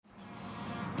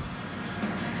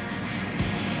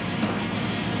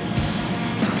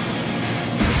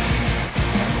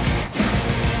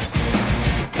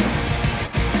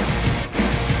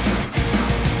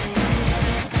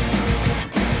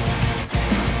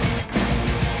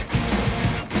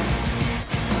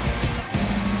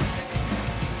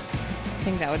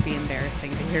that would be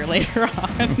embarrassing to hear later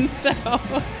on. So,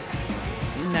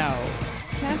 no.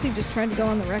 Cassie just tried to go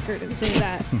on the record and say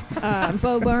that.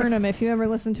 Bo Burnham, if you ever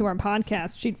listen to our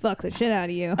podcast, she'd fuck the shit out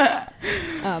of you.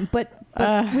 But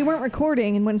we weren't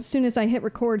recording, and as soon as I hit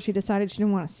record, she decided she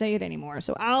didn't want to say it anymore.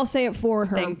 So I'll say it for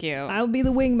her. Thank you. I'll be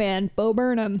the wingman. Bo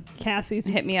Burnham, Cassie's.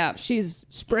 Hit me up. She's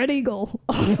spread eagle.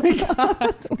 Oh my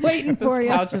God. Waiting for you.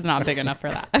 This couch is not big enough for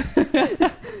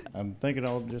that. I'm thinking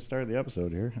I'll just start the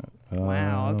episode here.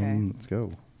 Wow, okay. Let's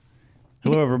go.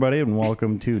 Hello, everybody, and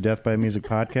welcome to Death by Music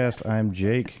Podcast. I'm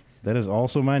Jake. That is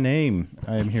also my name.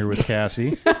 I am here with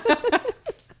Cassie.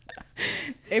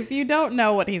 If you don't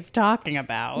know what he's talking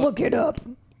about, Look it up.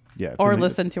 Yeah, or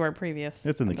listen to our previous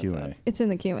It's in the episode. Q&A. It's in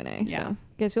the Q&A. Yeah. So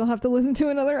guess you'll have to listen to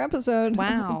another episode.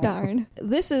 Wow. Darn.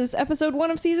 This is episode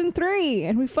 1 of season 3,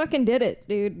 and we fucking did it,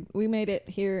 dude. We made it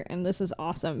here, and this is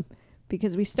awesome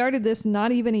because we started this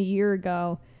not even a year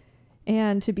ago.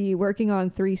 And to be working on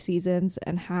 3 seasons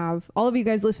and have all of you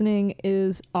guys listening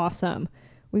is awesome.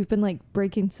 We've been like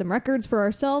breaking some records for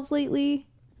ourselves lately.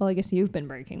 Well, I guess you've been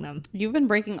breaking them. You've been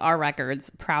breaking our records.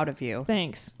 Proud of you.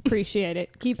 Thanks. Appreciate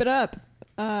it. Keep it up.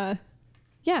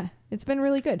 Yeah, it's been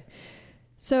really good.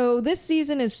 So this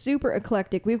season is super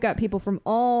eclectic. We've got people from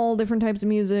all different types of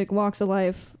music, walks of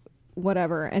life,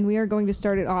 whatever. And we are going to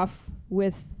start it off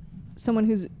with someone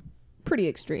who's pretty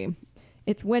extreme.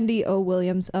 It's Wendy O.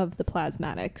 Williams of the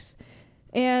Plasmatics.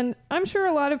 And I'm sure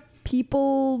a lot of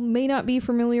people may not be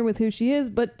familiar with who she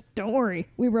is, but don't worry.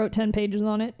 We wrote 10 pages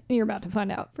on it, and you're about to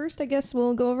find out. First, I guess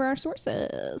we'll go over our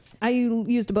sources. I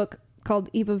used a book called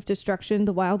Eve of Destruction,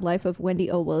 The Wild Life of Wendy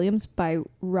O. Williams by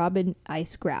Robin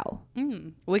Icegrow.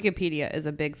 Wikipedia is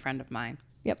a big friend of mine.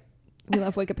 Yep. We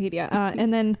love Wikipedia.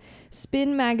 And then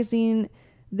Spin Magazine,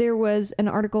 there was an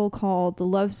article called The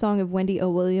Love Song of Wendy O.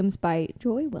 Williams by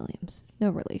Joy Williams. No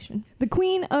relation. The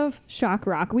queen of shock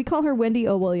rock. We call her Wendy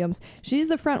O. Williams. She's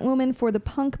the front woman for the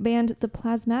punk band The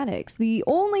Plasmatics, the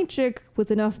only chick with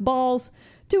enough balls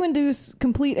to induce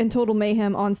complete and total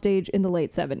mayhem on stage in the late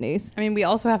 70s. I mean, we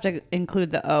also have to include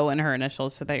the O in her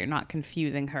initials so that you're not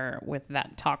confusing her with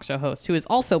that talk show host who is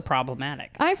also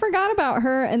problematic. I forgot about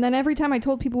her, and then every time I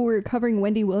told people we were covering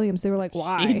Wendy Williams, they were like,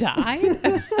 why? She died?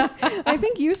 I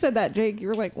think you said that, Jake. You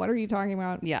were like, what are you talking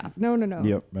about? Yeah. No.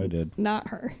 Yep, I did. Not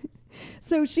her.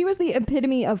 So she was the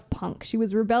epitome of punk. She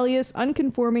was rebellious,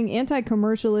 unconforming,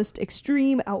 anti-commercialist,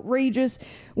 extreme, outrageous.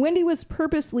 Wendy was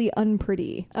purposely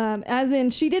unpretty. As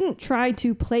in, she didn't try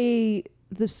to play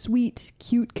the sweet,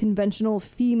 cute, conventional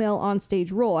female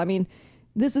onstage role. I mean,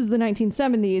 this is the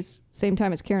 1970s, same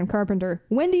time as Karen Carpenter.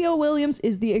 Wendy O. Williams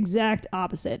is the exact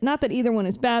opposite. Not that either one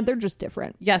is bad, they're just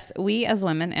different. Yes, we as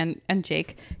women and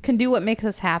Jake can do what makes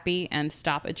us happy and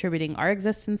stop attributing our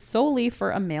existence solely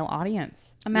for a male audience.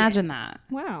 Imagine that.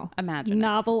 Wow. Imagine it.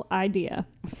 Novel idea.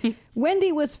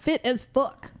 Wendy was fit as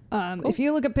fuck. If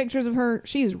you look at pictures of her,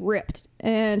 she's ripped.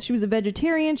 And she was a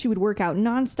vegetarian. She would work out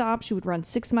nonstop. She would run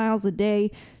 6 miles a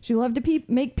day. She loved to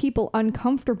make people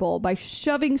uncomfortable by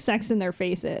shoving sex in their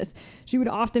faces. She would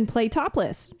often play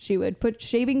topless. She would put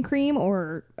shaving cream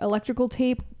or electrical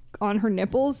tape on her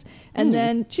nipples. And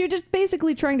then she was just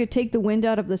basically trying to take the wind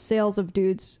out of the sails of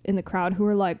dudes in the crowd who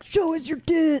were like, show us your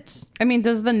tits. I mean,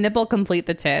 does the nipple complete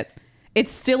the tit?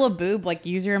 It's still a boob. Like,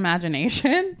 use your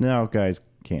imagination. No, guys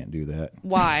can't do that.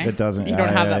 Why? It doesn't. You don't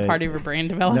have that part of your brain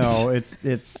developed? No, it's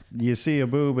you see a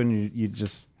boob and you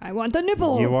just... I want the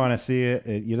nipple. You want to see it.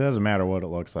 It doesn't matter what it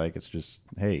looks like. It's just,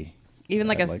 hey. Even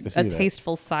like I'd a like to see that.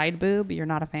 tasteful side boob you're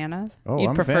not a fan of? Oh, You'd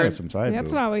I'm prefer... a fan of some side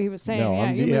That's boob. not what he was saying. No,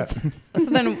 yeah, he was,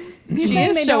 So then he's she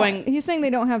saying is they showing... He's saying they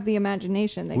don't have the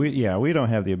imagination. We don't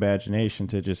have the imagination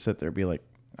to just sit there and be like,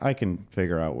 I can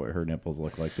figure out what her nipples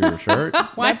look like through her shirt.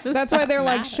 That's why they're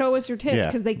like, show us your tits,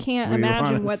 because they can't We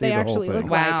imagine wanna what see they the whole actually thing.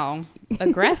 look like. Wow.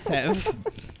 Aggressive.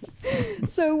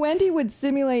 So Wendy would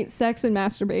simulate sex and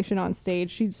masturbation on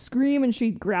stage. She'd scream and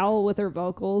she'd growl with her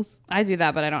vocals. I do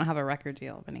that, but I don't have a record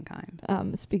deal of any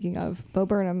kind. Speaking of Bo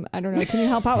Burnham, I don't know. Can you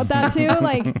help out with that too?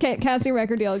 Like Cassie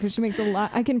record deal, because she makes a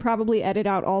lot. I can probably edit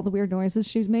out all the weird noises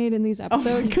she's made in these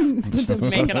episodes. Just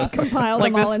make it up. Compile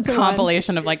Like them all this into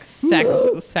compilation of like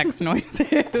sex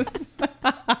noises.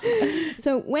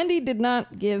 So Wendy did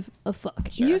not give a fuck.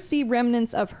 Sure. You see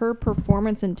remnants of her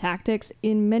performance and tactics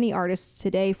in many artists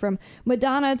today, from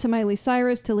Madonna to Miley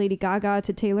Cyrus to Lady Gaga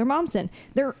to Taylor Momsen.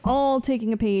 They're all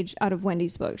taking a page out of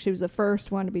Wendy's book. She was the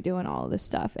first one to be doing all of this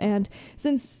stuff. And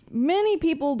since many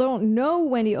people don't know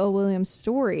Wendy O. Williams'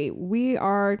 story, we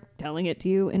are telling it to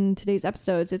you in today's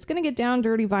episodes. It's going to get down,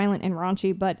 dirty, violent, and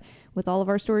raunchy, but with all of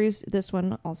our stories, this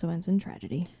one also ends in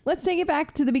tragedy. Let's take it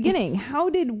back to the beginning. How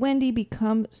did Wendy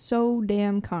become so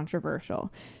damn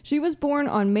controversial? She was born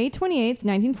on May 28th,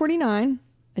 1949.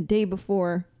 a day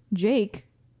before Jake,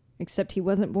 except he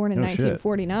wasn't born in Oh, shit.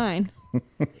 1949.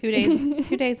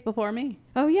 2 days before me.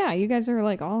 Oh, yeah. You guys are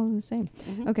like all the same.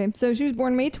 Okay. So she was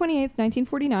born May 28th,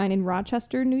 1949 in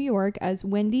Rochester, New York as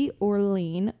Wendy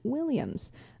Orlean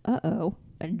Williams. Uh-oh.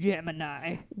 A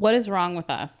Gemini. What is wrong with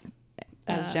us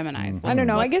as Geminis? I don't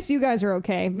know. I guess you guys are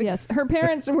okay. But yes. Her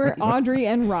parents were Audrey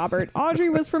and Robert. Audrey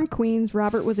was from Queens.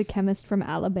 Robert was a chemist from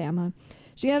Alabama.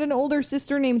 She had an older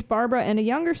sister named Barbara and a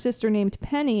younger sister named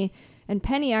Penny. And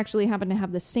Penny actually happened to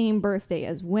have the same birthday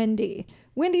as Wendy.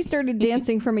 Wendy started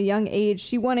dancing from a young age.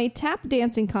 She won a tap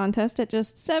dancing contest at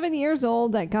just 7 years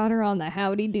old that got her on the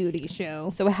Howdy Doody show.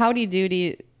 So the Howdy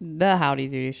Doody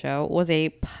show was a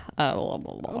Puddle.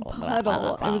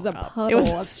 It was a puddle It was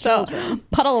of so children.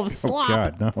 puddle of Oh, slop.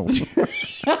 God, no.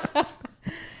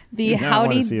 The You not want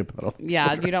Howdy, to see a puddle.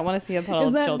 yeah, you don't want to see a puddle Is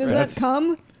of that, children. does that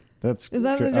come? That's Is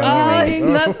that the good. joke Oh, you're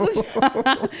making? That's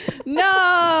the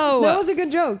no. That was a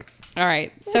good joke. All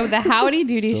right. So the Howdy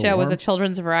Doody Still show was warm? a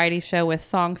children's variety show with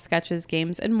songs, sketches,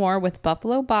 games, and more with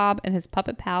Buffalo Bob and his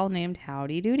puppet pal named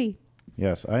Howdy Doody.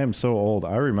 Yes, I am so old.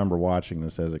 I remember watching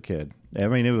this as a kid. I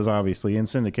mean, it was obviously in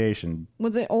syndication.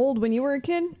 Was it old when you were a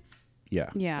kid? Yeah.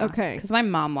 Yeah. Okay. Because my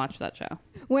mom watched that show.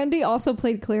 Wendy also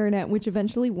played clarinet, which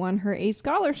eventually won her a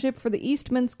scholarship for the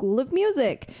Eastman School of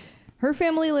Music. Her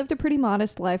family lived a pretty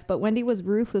modest life, but Wendy was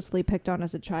ruthlessly picked on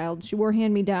as a child. She wore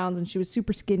hand-me-downs and she was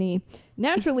super skinny.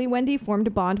 Naturally, Wendy formed a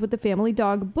bond with the family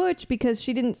dog Butch because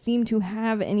she didn't seem to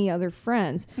have any other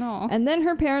friends. Aw. And then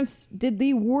her parents did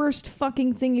the worst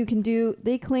fucking thing you can do.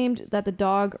 They claimed that the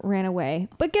dog ran away.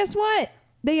 But guess what?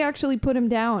 They actually put him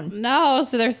down. No,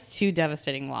 so there's two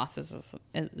devastating losses.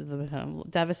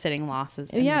 Devastating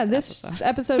losses. In Yeah, this this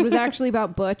episode was actually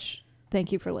about Butch.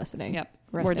 Thank you for listening. Yep.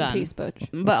 Rest We're in done. peace, Butch.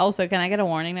 But also, can I get a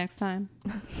warning next time?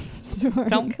 Sorry.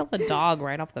 Don't kill the dog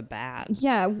right off the bat.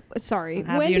 Yeah, sorry.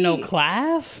 Have you no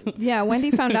class? Yeah, Wendy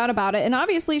found out about it, and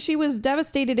obviously she was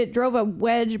devastated. It drove a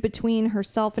wedge between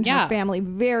herself and Yeah. her family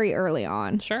very early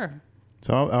on. Sure.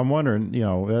 So I'm wondering, you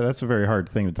know, that's a very hard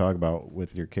thing to talk about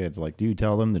with your kids. Like, do you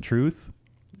tell them the truth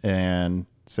and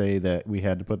say that we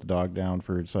had to put the dog down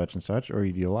for such and such, or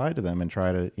do you lie to them and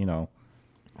try to, you know,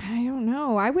 I don't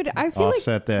know. I feel like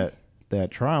offset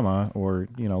that trauma, or,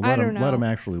 you know, I let don't them know.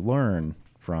 actually learn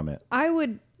from it.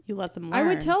 You let them learn. I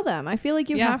would tell them. I feel like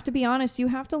you Yeah. have to be honest. You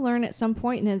have to learn at some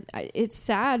point, and it's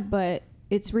sad, but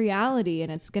it's reality,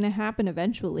 and it's going to happen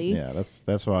eventually. Yeah,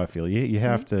 that's what I feel. You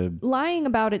have to. Lying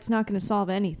about it's not going to solve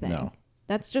anything. No.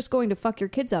 That's just going to fuck your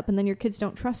kids up, and then your kids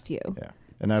don't trust you. Yeah,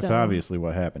 and that's So- obviously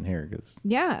what happened here. Because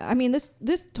Yeah, I mean, this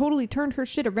totally turned her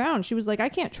shit around. She was like, I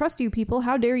can't trust you people.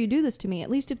 How dare you do this to me? At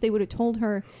least if they would have told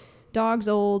her, dog's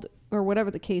old, or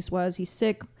whatever the case was, he's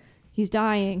sick, he's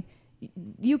dying,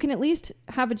 you can at least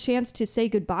have a chance to say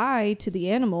goodbye to the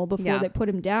animal before Yeah. they put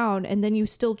him down, and then you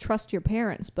still trust your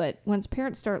parents. But once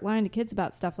parents start lying to kids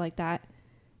about stuff like that,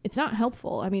 it's not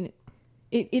helpful. I mean,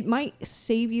 it might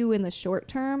save you in the short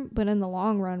term, but in the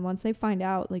long run, once they find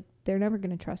out, like, they're never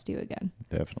going to trust you again.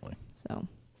 definitely. So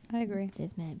I agree.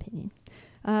 that's my opinion.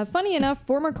 Funny enough,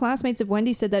 former classmates of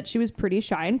Wendy said that she was pretty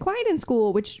shy and quiet in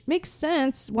school, which makes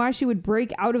sense why she would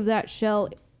break out of that shell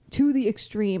to the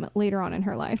extreme later on in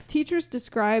her life. Teachers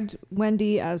described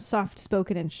Wendy as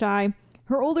soft-spoken and shy.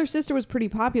 Her older sister was pretty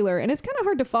popular, and it's kind of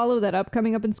hard to follow that up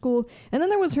coming up in school. And then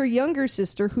there was her younger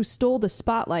sister who stole the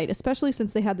spotlight, especially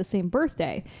since they had the same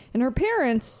birthday. And her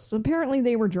parents, apparently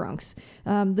they were drunks.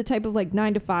 The type of like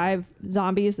 9 to 5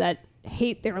 zombies that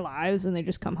hate their lives and they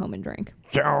just come home and drink.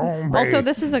 Also,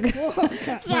 this is a good,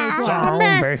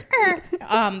 Zombie.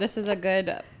 this is a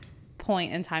good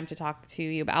point in time to talk to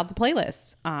you about the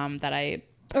playlist that I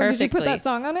Oh, perfectly. did you put that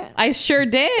song on it? I sure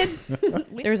did.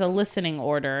 There's a listening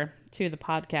order to the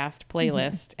podcast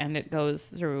playlist, and it goes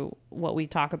through what we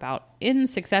talk about in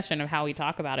succession of how we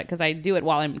talk about it, because I do it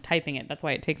while I'm typing it. That's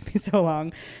why it takes me so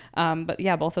long. But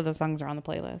yeah, both of those songs are on the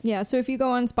playlist. Yeah, so if you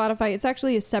go on Spotify, it's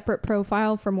actually a separate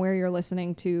profile from where you're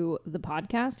listening to the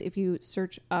podcast. If you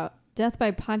search Death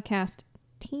by Podcast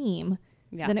Team,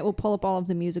 Yeah. then it will pull up all of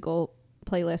the musical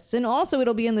playlists. And also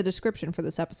it'll be in the description for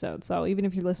this episode. So even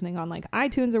if you're listening on like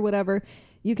iTunes or whatever,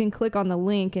 you can click on the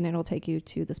link and it'll take you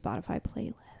to the Spotify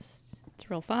playlist. It's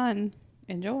real fun.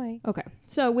 Enjoy. Okay.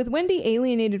 So with Wendy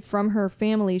alienated from her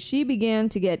family, she began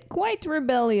to get quite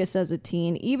rebellious as a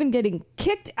teen, even getting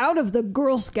kicked out of the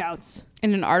Girl Scouts.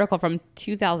 In an article from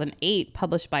 2008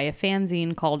 published by a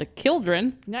fanzine called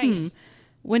Children. Nice.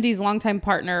 Wendy's longtime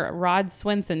partner, Rod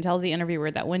Swenson, tells the interviewer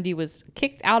that Wendy was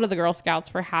kicked out of the Girl Scouts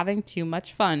for having too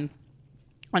much fun.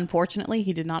 Unfortunately,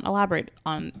 he did not elaborate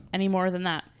on any more than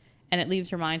that. and it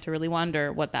leaves your mind to really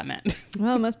wonder what that meant.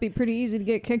 Well, it must be pretty easy to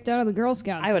get kicked out of the Girl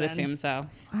Scouts. I would then. assume so.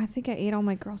 I think I ate all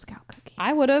my Girl Scout cookies.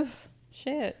 I would have.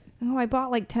 Shit. Oh, I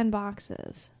bought like 10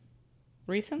 boxes.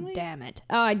 Recently? Damn it.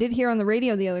 Oh, I did hear on the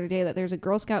radio the other day that there's a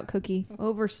Girl Scout cookie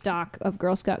overstock of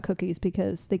Girl Scout cookies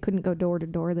because they couldn't go door to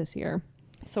door this year.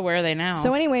 So where are they now?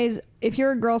 So anyways, if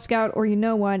you're a Girl Scout or you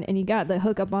know one and you got the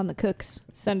hookup on the cooks,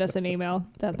 send us an email.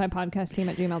 That's my podcast team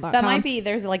at gmail.com. that might be,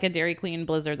 there's like a Dairy Queen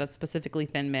Blizzard that's specifically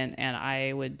Thin Mint, and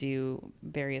I would do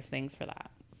various things for that.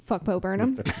 Fuck Bo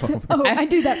Burnham. Oh, I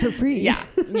do that for free.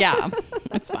 Yeah.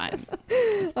 That's fine.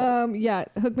 Yeah,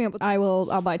 hook me up.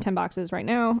 I'll buy 10 boxes right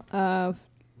now of,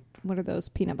 what are those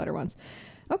peanut butter ones?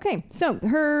 Okay, so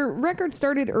her record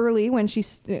started early when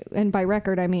and by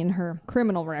record I mean her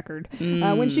criminal record,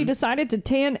 when she decided to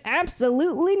tan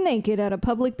absolutely naked at a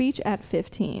public beach at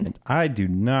 15. I do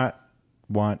not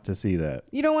want to see that.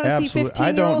 You don't want to see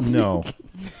 15-year-olds?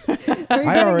 I don't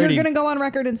know. You're going to go on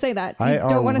record and say that. You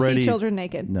don't want to see children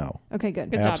naked? No. Okay,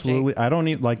 good. Good job, Absolutely. I don't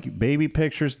need, like, baby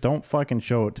pictures. Don't fucking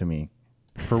show it to me.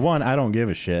 For one, I don't give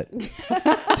a shit.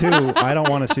 Two, I don't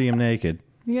want to see him naked.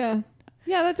 Yeah.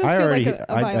 Yeah, that does feel like a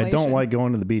violation. I don't like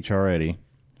going to the beach already.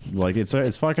 Like,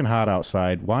 it's fucking hot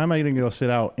outside. Why am I going to go sit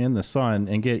out in the sun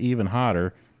and get even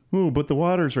hotter? Ooh, but the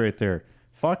water's right there.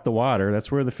 Fuck the water.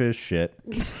 That's where the fish shit.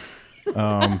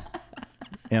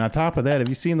 And on top of that, have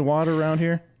you seen the water around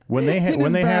here? When they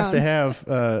have to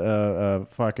have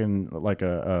fucking like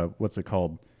a what's it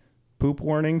called, poop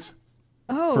warnings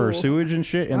for sewage and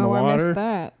shit in the water. I missed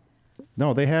that.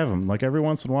 No, they have them. Like every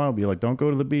once in a while, it'll be like, don't go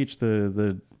to the beach.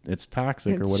 It's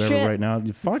toxic or whatever shit. right now.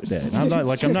 Fuck that.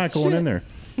 I'm not going in there.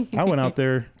 I went out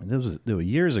there. It was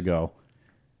years ago,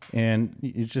 and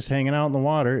you're just hanging out in the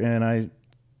water, and I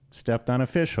stepped on a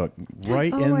fish hook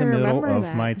right in the middle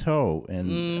of my toe,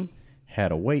 and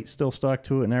had a weight still stuck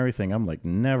to it and everything. I'm like,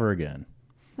 never again.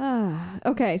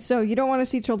 Okay, so you don't want to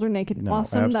see children naked. No,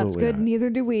 awesome, that's good. not. Neither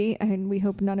do we, and we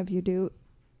hope none of you do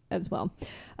as well.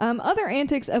 Other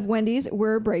antics of Wendy's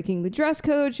were breaking the dress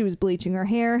code. She was bleaching her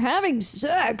hair, having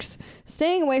sex,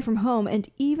 staying away from home, and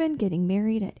even getting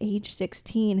married at age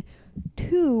 16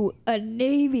 to a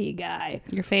Navy guy.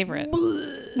 Your favorite.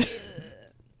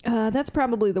 That's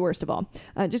probably the worst of all.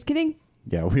 Just kidding.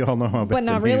 Yeah, we all know how bad But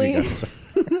not the Navy really. guys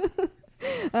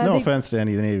are. No offense to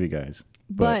any of the Navy guys.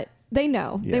 But they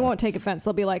know. Yeah. They won't take offense.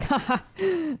 They'll be like, ha ha,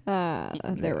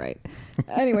 they're right.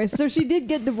 Anyway, so she did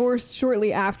get divorced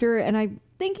shortly after, and I'm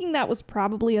thinking that was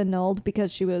probably annulled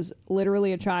because she was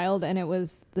literally a child and it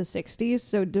was the 60s,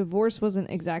 so divorce wasn't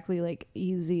exactly like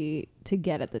easy to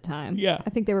get at the time. Yeah. I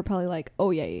think they were probably like,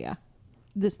 oh yeah.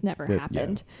 This never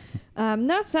happened.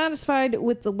 Not satisfied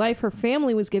with the life her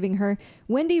family was giving her,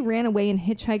 Wendy ran away and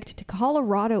hitchhiked to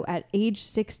Colorado at age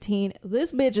 16.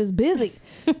 This bitch is busy.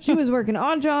 She was working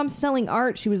odd jobs, selling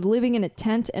art. She was living in a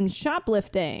tent and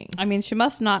shoplifting. I mean, she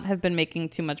must not have been making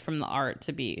too much from the art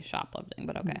to be shoplifting,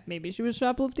 but okay. Maybe she was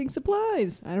shoplifting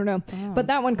supplies. I don't know. But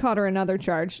that one caught her another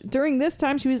charge. During this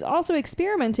time, she was also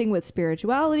experimenting with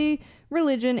spirituality,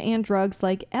 religion, and drugs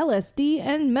like LSD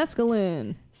and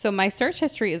mescaline. So my search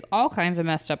history is all kinds of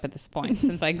messed up at this point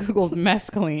since I Googled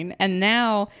mescaline. And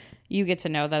now you get to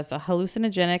know that it's a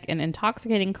hallucinogenic and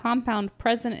intoxicating compound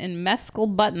present in mescal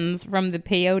buttons from the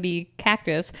peyote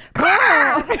cactus.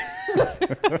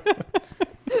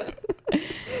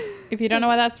 If you don't know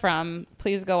what that's from,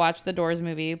 please go watch the Doors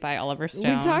movie by Oliver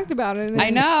Stone. We talked about it. I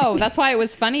know. That's why it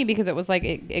was funny, because it was like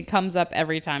it comes up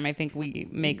every time I think we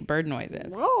make bird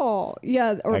noises. Oh,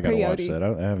 yeah. Or I gotta peyote. watch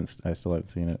that. I still haven't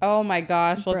seen it. Oh my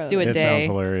gosh. Let's do a It sounds day.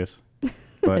 hilarious. A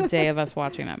But day of us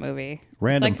watching that movie.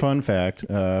 random It's like- fun fact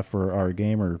for our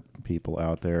gamer people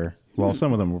out there. Well,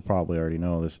 some of them will probably already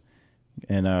know this.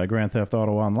 In Grand Theft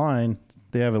Auto Online,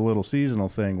 they have a little seasonal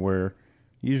thing where,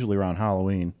 usually around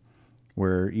Halloween,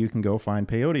 where you can go find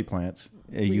peyote plants.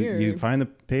 You find the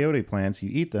peyote plants, you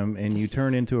eat them, and you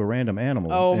turn into a random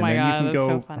animal. Oh and my then God, you can that's go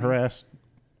so funny. harass,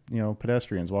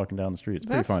 pedestrians walking down the street. It's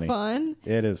pretty That's funny. fun.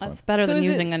 It is That's fun. better So than is it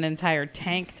using an entire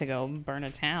tank to go burn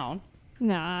a town.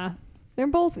 Nah. They're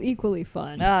both equally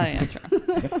fun. Oh, yeah, true.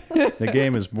 The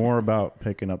game is more about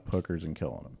picking up hookers and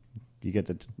killing them. You get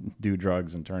to do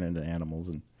drugs and turn into animals.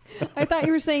 And I thought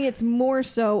you were saying it's more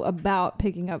so about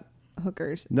picking up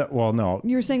hookers. no.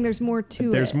 You were saying there's more to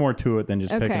it. There's more to it than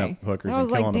just picking Okay. up hookers I was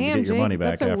and killing like, them damn, to get your Jake, money back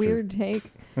that's a after. weird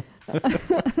take.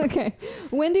 Okay.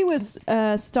 Wendy was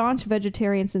a staunch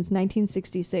vegetarian since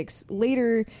 1966.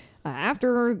 Later,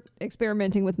 after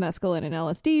experimenting with mescaline and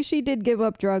LSD, she did give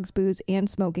up drugs, booze, and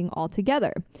smoking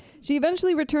altogether. She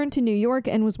eventually returned to New York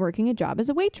and was working a job as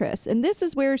a waitress. And this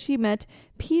is where she met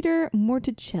Peter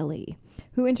Morticelli,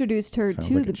 who introduced her Sounds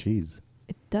to like the... a cheese.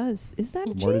 It does. Is that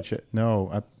a cheese?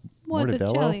 No,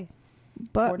 Mortadella?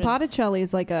 But Borden- Botticelli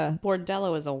is like a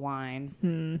Bordello is a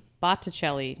wine.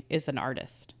 Botticelli is an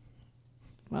artist.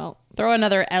 well. Throw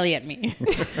another Ellie at me.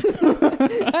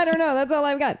 I don't know. That's all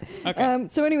I've got. Okay.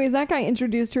 So anyways, that guy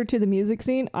introduced her to the music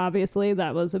scene. Obviously,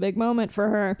 that was a big moment for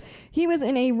her. He was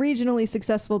in a regionally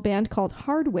successful band called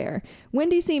Hardware.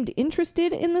 Wendy seemed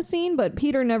interested in the scene, but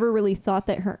Peter never really thought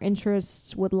that her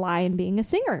interests would lie in being a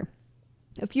singer.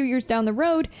 A few years down the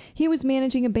road, he was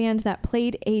managing a band that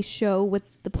played a show with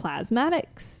the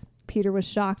Plasmatics. Peter was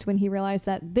shocked when he realized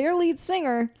that their lead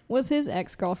singer was his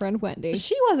ex-girlfriend, Wendy.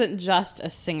 She wasn't just a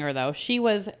singer, though. She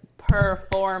was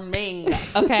performing.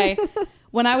 Okay.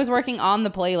 When I was working on the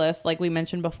playlist, like we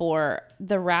mentioned before,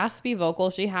 the raspy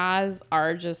vocals she has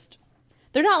are just...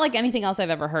 They're not like anything else I've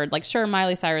ever heard. Like, sure,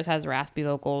 Miley Cyrus has raspy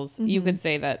vocals. Mm-hmm. You could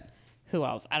say that... Who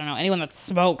else? I don't know. Anyone that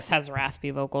smokes has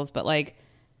raspy vocals. But, like,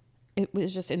 it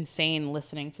was just insane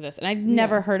listening to this. And I'd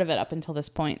never heard of it up until this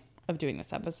point of doing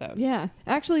this episode. Yeah.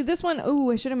 Actually, this one,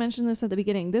 I should have mentioned this at the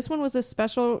beginning. This one was a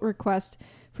special request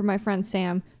for my friend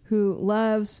Sam, who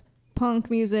loves punk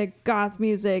music, goth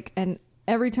music, and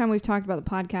every time we've talked about the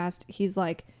podcast, he's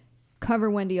like, cover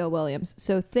Wendy O. Williams.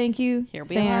 So thank you,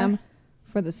 Sam,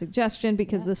 for the suggestion,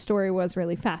 because the story was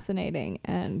really fascinating,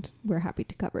 and we're happy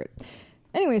to cover it.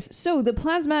 Anyways, so the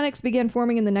Plasmatics began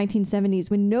forming in the 1970s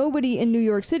when nobody in New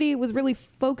York City was really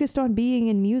focused on being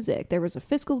in music. There was a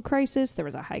fiscal crisis, there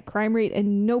was a high crime rate,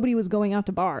 and nobody was going out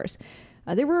to bars.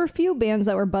 There were a few bands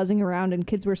that were buzzing around, and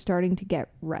kids were starting to get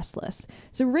restless.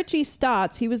 So Richie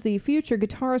Stotts, he was the future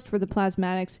guitarist for the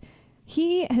Plasmatics.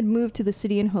 He had moved to the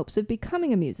city in hopes of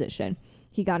becoming a musician.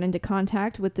 He got into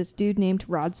contact with this dude named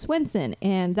Rod Swenson,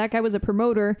 and that guy was a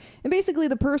promoter and basically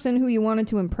the person who you wanted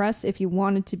to impress if you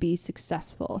wanted to be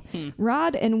successful.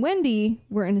 Rod and Wendy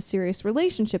were in a serious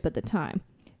relationship at the time,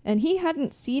 and he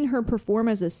hadn't seen her perform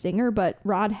as a singer, but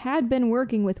Rod had been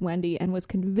working with Wendy and was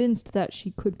convinced that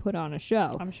she could put on a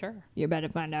show. I'm sure. You better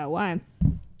find out why.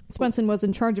 Swenson was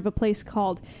in charge of a place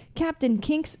called Captain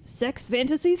Kink's Sex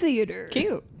Fantasy Theater.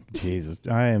 Cute. Jesus,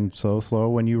 I am so slow.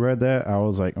 When you read that, I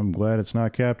was like, I'm glad it's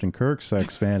not Captain Kirk's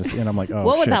Sex Fantasy. And I'm like, oh,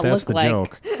 What would shit, that that's look the like?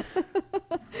 joke.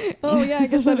 Oh, yeah, I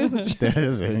guess that is the joke. That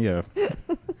is it, yeah.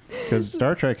 Because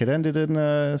Star Trek had ended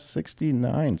in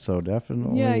 69, so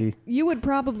definitely. Yeah, you would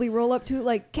probably roll up to it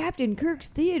like Captain Kirk's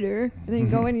Theater, and then you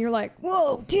go in and you're like,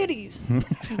 whoa, titties.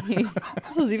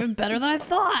 This is even better than I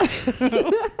thought.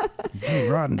 Hey,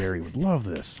 Roddenberry would love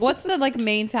this. What's the like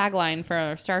main tagline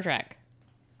for Star Trek?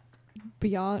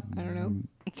 Beyond, I don't know.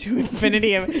 To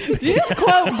infinity of... Did you just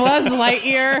quote Buzz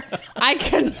Lightyear? I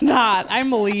cannot.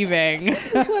 I'm leaving.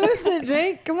 What is it,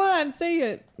 Jake? Come on, say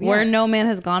it. Where Yeah. no man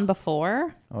has gone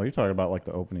before? Oh, you're talking about like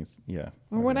the openings. Yeah.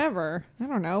 Or whatever. I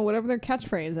don't know. Whatever their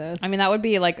catchphrase is. I mean, that would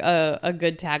be like a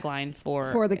good tagline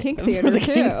for The Kink Theater, for the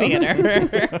too. Kink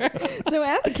Theater. So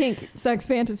at the Kink Sex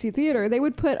Fantasy Theater, they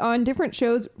would put on different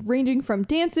shows ranging from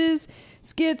dances,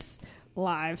 skits,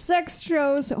 live sex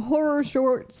shows, horror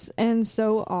shorts, and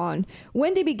so on.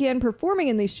 Wendy began performing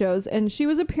in these shows, and she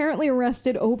was apparently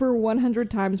arrested over 100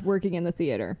 times working in the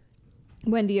theater.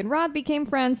 Wendy and Rod became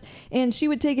friends, and she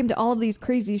would take him to all of these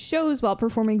crazy shows while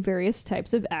performing various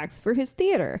types of acts for his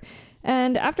theater.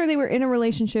 And after they were in a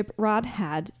relationship, Rod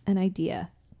had an idea.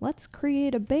 Let's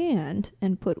create a band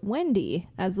and put Wendy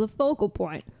as the focal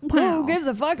point. Wow. Who gives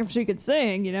a fuck if she could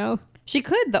sing, you know? She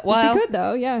could, well, She could,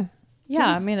 though, yeah.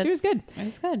 Yeah, I mean, she was good. It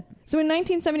was good. So in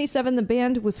 1977, the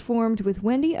band was formed with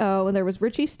Wendy O, and there was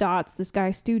Richie Stotts, this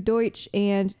guy Stu Deutsch,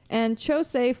 and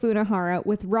Chosei Funahara,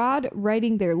 with Rod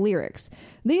writing their lyrics.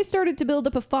 They started to build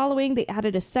up a following. They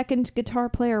added a second guitar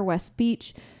player, Wes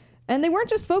Beach. And they weren't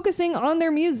just focusing on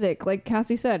their music. Like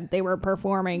Cassie said, they were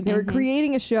performing. They were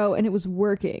creating a show, and it was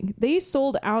working. They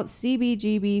sold out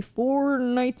CBGB 4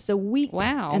 nights a week.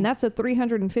 Wow. And that's a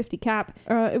 350 cap.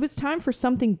 It was time for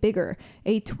something bigger.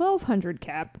 A 1,200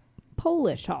 cap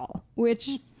Polish Hall,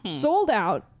 which sold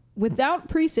out without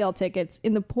pre-sale tickets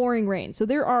in the pouring rain. So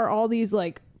there are all these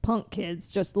like punk kids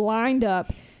just lined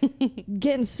up,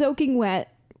 getting soaking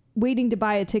wet, waiting to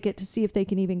buy a ticket to see if they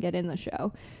can even get in the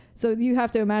show. So you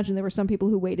have to imagine there were some people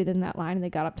who waited in that line and they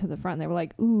got up to the front and they were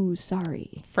like, ooh,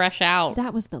 sorry. Fresh out.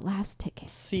 That was the last ticket.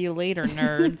 See you later,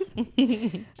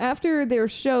 nerds. After their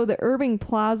show, the Irving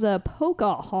Plaza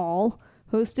Polka Hall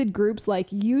hosted groups like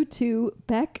U2,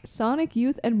 Beck, Sonic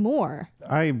Youth, and more.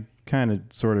 I kind of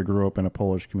sort of grew up in a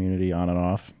Polish community on and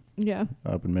off Yeah.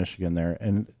 up in Michigan there.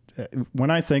 And when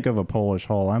I think of a Polish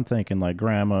hall, I'm thinking like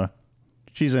grandma,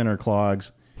 she's in her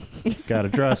clogs. got a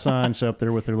dress on. She's up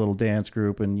there with her little dance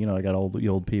group, and I got all the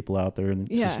old people out there in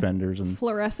Yeah. suspenders and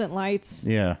Fluorescent lights.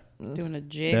 yeah. Doing a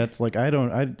jig. That's like I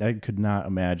could not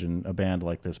imagine a band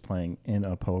like this playing in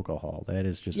a polka hall. That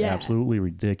is just Yeah. absolutely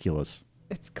ridiculous.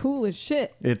 It's cool as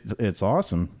shit. It's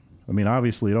awesome. I mean,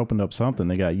 obviously it opened up something.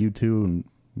 They got U2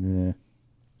 and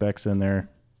Beck's in there.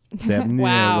 That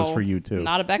wow. was for U2.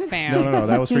 Not a Beck fan. No,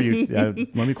 that was for you.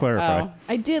 Let me clarify. Oh.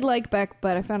 I did like Beck,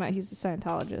 but I found out he's a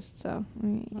Scientologist, so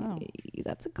Oh.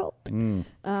 that's a cult. Mm.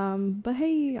 But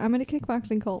hey, I'm in a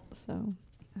kickboxing cult, so.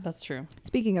 That's true.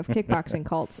 Speaking of kickboxing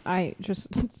cults, I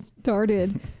just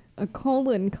started a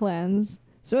colon cleanse.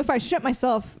 So if I shit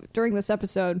myself during this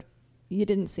episode, you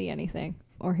didn't see anything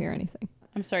or hear anything.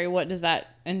 I'm sorry, what does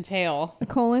that entail? A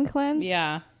colon cleanse?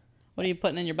 Yeah. What are you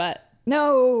putting in your butt?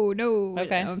 No.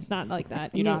 Okay. No, it's not like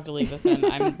that. You don't have to leave this in.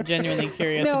 I'm genuinely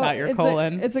curious No, about your it's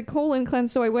colon. It's a colon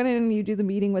cleanse. So I went in and you do the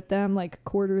meeting with them like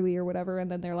quarterly or whatever,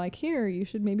 and then they're like, "Here, you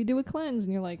should maybe do a cleanse,"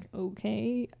 and you're like,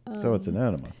 "Okay." So it's an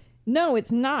enema. No,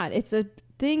 it's not. It's a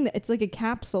thing that it's like a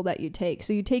capsule that you take.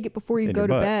 So you take it before you In go your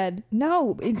to butt. bed.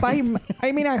 No,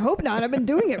 I mean, I hope not. I've been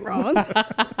doing it wrong.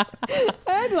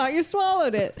 I thought you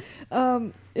swallowed it.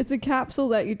 It's a capsule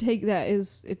that you take that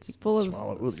it's full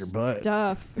Swallow of it with your butt.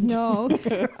 stuff. No,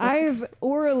 I've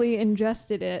orally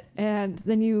ingested it, and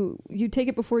then you take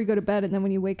it before you go to bed, and then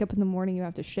when you wake up in the morning, you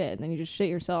have to shit, and then you just shit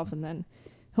yourself, and then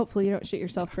hopefully you don't shit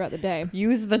yourself throughout the day.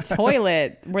 Use the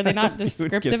toilet. Were they not Dude, get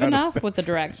descriptive out of enough bed with the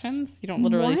directions? You don't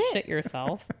literally What? shit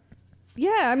yourself.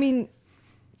 Yeah, I mean,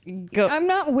 Go. I'm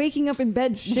not waking up in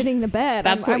bed shitting the bed.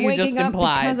 That's I'm what you waking just up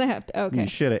implied. because I have to. Okay, You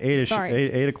shit at 8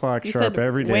 Sorry. o'clock You sharp said,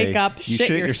 every day. wake up, you shit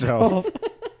yourself.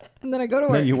 and then I go to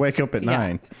Then work. you wake up at Yeah.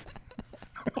 9.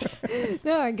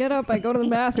 No, I get up, I go to the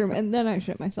bathroom, and then I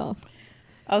shit myself.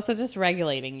 Oh, so just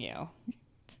regulating you.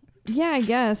 Yeah, I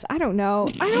guess. I don't know.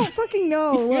 I don't fucking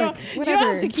know. You Look, don't, you whatever.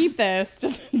 don't have to keep this.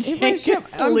 Just I Jake shit- is I'm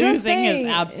just losing his saying,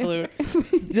 absolute.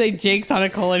 Like Jake's on a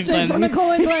colon Jake's on cleanse. the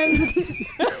colon cleanse.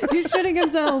 He's shitting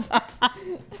himself.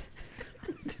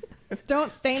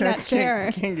 Don't stain that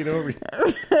chair. Can't get over it.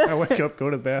 I wake up, go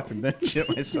to the bathroom, then shit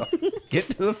myself. Get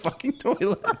to the fucking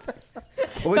toilet.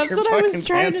 Pull That's your what I was fucking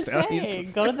trying to pants down. say.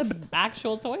 Go to the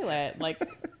actual toilet. Like,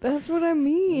 That's what I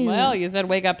mean. well, you said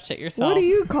wake up, shit yourself. what do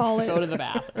you call it? Go to the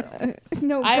bathroom.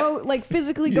 No, I- go like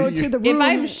physically go You- to the room. If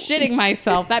I'm shitting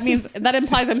myself, that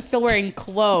implies I'm still wearing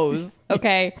clothes.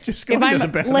 Okay. Just if going I'm to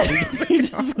the bathroom. literally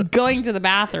just going to the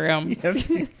bathroom, You have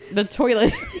to- the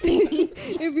toilet.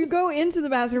 If you go into the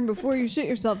bathroom before you shit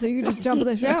yourself, then you can just jump in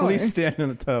the At shower least stand in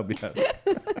the tub, yes.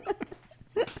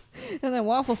 and then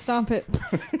waffle stomp it.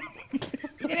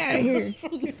 Get out of here.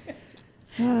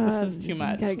 This is too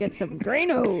much. Gotta get some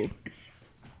Drano.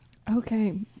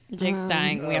 Okay. Jake's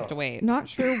dying. We have to wait. Not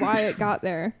sure why it got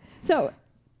there. So,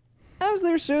 as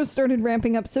their show started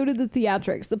ramping up, so did the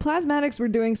theatrics. The Plasmatics were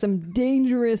doing some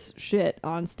dangerous shit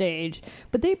on stage,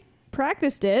 but they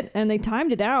practiced it and they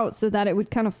timed it out so that it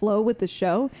would kind of flow with the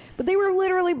show. But they were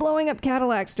literally blowing up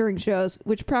Cadillacs during shows,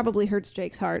 which probably hurts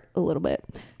Jake's heart a little bit.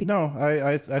 No,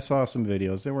 I saw some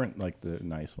videos. They weren't like the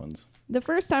nice ones. The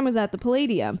first time was at the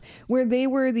Palladium, where they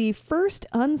were the first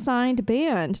unsigned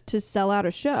band to sell out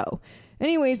a show.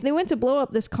 Anyways, they went to blow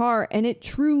up this car and it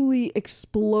truly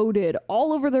exploded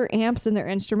all over their amps and their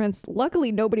instruments.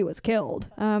 Luckily, nobody was killed.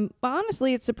 But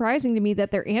honestly, it's surprising to me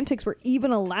that their antics were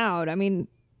even allowed. I mean,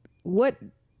 what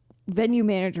venue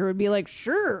manager would be like,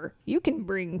 sure, you can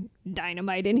bring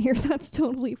dynamite in here. That's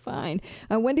totally fine.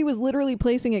 Wendy was literally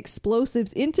placing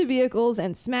explosives into vehicles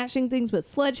and smashing things with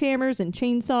sledgehammers and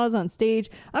chainsaws on stage.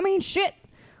 I mean, shit.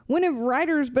 When have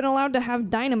writers been allowed to have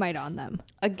dynamite on them?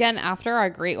 Again, after our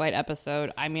Great White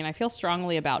episode, I mean, I feel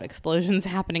strongly about explosions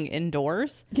happening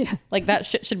indoors. Yeah. Like that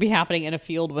shit should be happening in a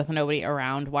field with nobody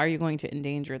around. Why are you going to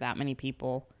endanger that many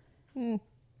people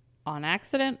on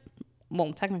accident?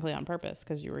 Well, technically on purpose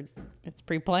because it's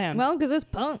pre-planned. Well, because it's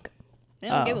punk. They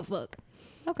don't Oh. give a fuck.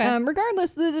 okay.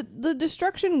 Regardless, the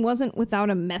destruction wasn't without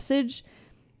a message.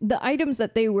 The items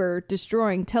that they were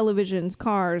destroying, televisions,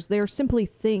 cars, they're simply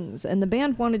things. And the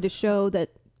band wanted to show that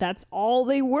that's all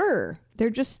they were. They're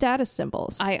just status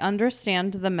symbols. I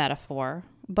understand the metaphor,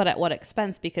 but at what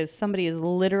expense? Because somebody is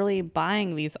literally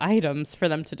buying these items for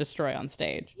them to destroy on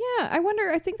stage. Yeah, I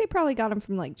wonder. I think they probably got them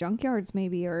from like junkyards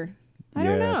maybe, or I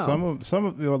don't know. Some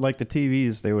of like the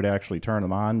TVs, they would actually turn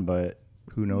them on, but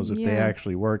who knows if they Yeah.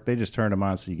 actually work. They just turned them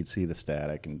on so you could see the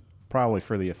static and probably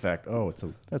for the effect, oh,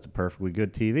 that's a perfectly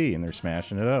good TV, and they're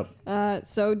smashing it up.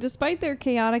 So despite their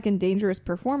chaotic and dangerous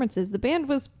performances, the band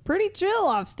was pretty chill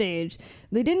off stage.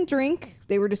 They didn't drink.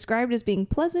 They were described as being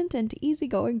pleasant and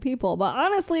easygoing people. But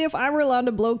honestly, if I were allowed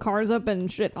to blow cars up and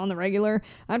shit on the regular,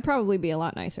 I'd probably be a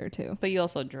lot nicer too. But you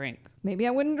also drink. Maybe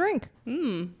I wouldn't drink.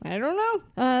 I don't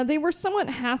know. They were somewhat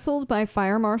hassled by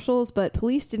fire marshals, but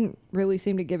police didn't really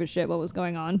seem to give a shit what was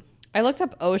going on. I looked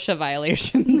up OSHA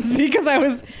violations because I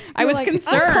was like,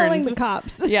 concerned. I'm calling the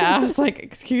cops. Yeah, I was like,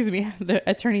 excuse me, the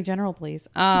attorney general, please.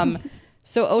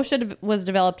 So OSHA was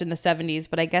developed in the 70s,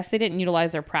 but I guess they didn't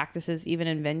utilize their practices even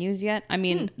in venues yet. I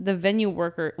mean, the venue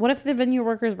worker, what if the venue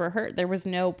workers were hurt? There was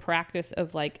no practice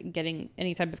of like getting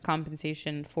any type of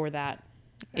compensation for that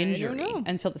injury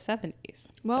until the 70s.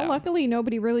 Well, luckily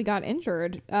nobody really got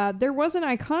injured. There was an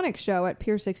iconic show at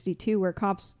Pier 62 where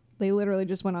cops, they literally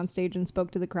just went on stage and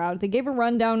spoke to the crowd. They gave a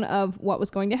rundown of what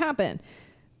was going to happen.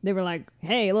 They were like,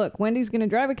 hey, look, Wendy's going to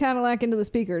drive a Cadillac into the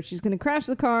speaker. She's going to crash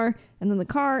the car, and then the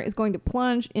car is going to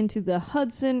plunge into the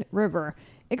Hudson River.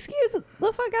 Excuse the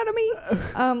fuck out of me.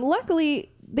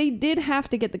 Luckily, they did have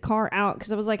to get the car out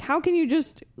because I was like, how can you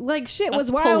just, like, shit That's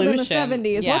was wild pollution. in the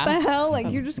 70s. Yeah. What the hell?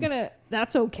 Like, you're just going to,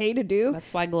 that's okay to do.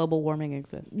 That's why global warming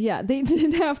exists. Yeah, they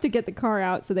did have to get the car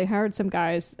out, so they hired some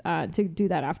guys to do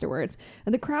that afterwards.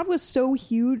 And the crowd was so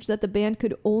huge that the band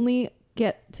could only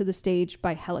get to the stage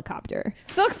by helicopter.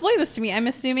 So explain this to me. I'm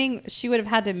assuming she would have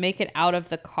had to make it out of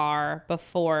the car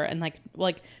before and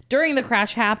like during the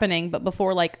crash happening, but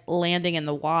before like landing in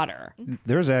the water.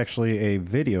 There's actually a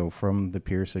video from the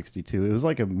Pier 62. It was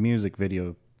like a music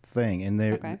video thing, and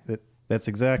that's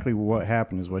exactly what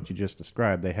happened is what you just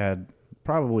described. They had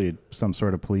probably some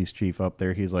sort of police chief up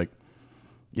there. He's like,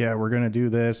 yeah, we're going to do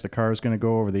this. The car's going to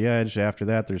go over the edge. After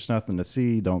that, there's nothing to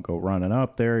see. Don't go running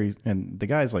up there. And the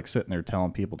guy's like sitting there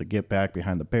telling people to get back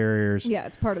behind the barriers. Yeah,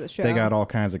 it's part of the show. They got all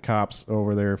kinds of cops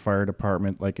over there, fire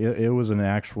department. Like it was an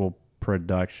actual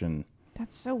production.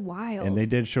 That's so wild. And they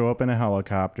did show up in a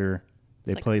helicopter.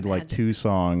 They played like 2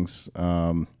 songs.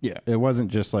 It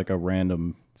wasn't just like a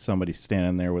random somebody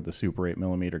standing there with a Super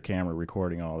 8mm camera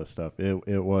recording all this stuff.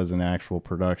 It was an actual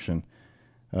production.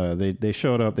 They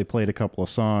showed up. They played a couple of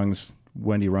songs.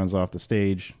 Wendy runs off the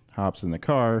stage, hops in the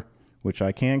car, which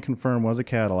I can confirm was a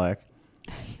Cadillac.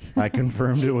 I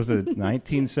confirmed it was a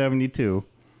 1972.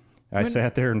 I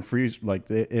sat there and freeze like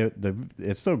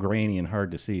it's so grainy and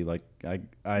hard to see. Like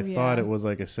I thought it was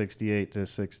like a 68 to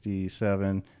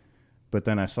 67, but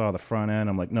then I saw the front end.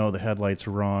 I'm like, no, the headlights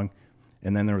are wrong.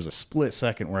 And then there was a split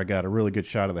second where I got a really good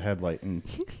shot of the headlight, and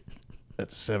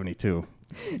that's 72.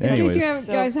 In case you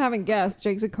guys haven't guessed,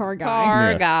 Jake's a car guy.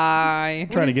 Car guy.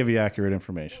 Trying to give you accurate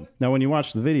information. Now, when you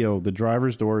watch the video, the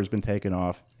driver's door has been taken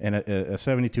off, and a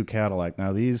 72 Cadillac.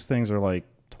 Now, these things are like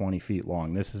 20 feet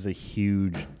long. This is a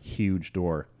huge, huge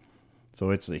door.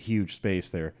 So it's a huge space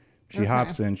there. She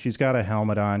hops in. She's got a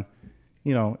helmet on,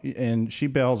 and she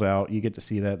bails out. You get to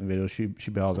see that in the video.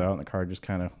 She bails out, and the car just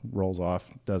kind of rolls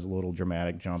off, does a little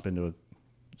dramatic jump into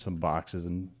some boxes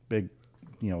and big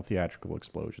theatrical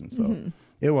explosion. So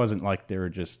it wasn't like they were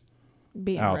just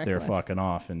being out reckless. there fucking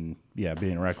off and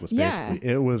being reckless. Basically,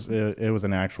 it was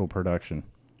an actual production.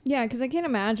 Yeah, because I can't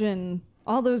imagine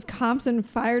all those cops and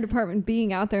fire department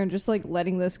being out there and just like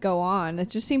letting this go on. It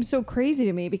just seems so crazy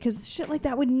to me because shit like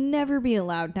that would never be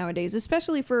allowed nowadays,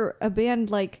 especially for a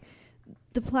band like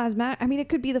the Plasmatic. I mean, it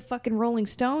could be the fucking Rolling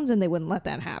Stones and they wouldn't let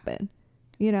that happen.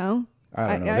 I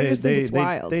don't know. I just think it's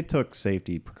wild. They took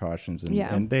safety precautions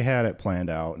and they had it planned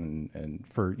out and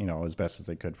for as best as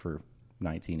they could for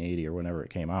 1980 or whenever it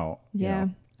came out. Yeah.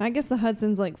 I guess the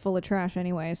Hudson's like full of trash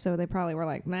anyway, so they probably were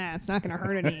like, nah, it's not going to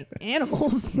hurt any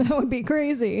animals. That would be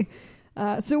crazy.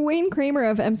 So Wayne Kramer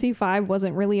of MC5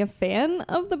 wasn't really a fan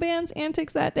of the band's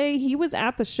antics that day. He was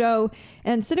at the show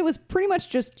and said it was pretty much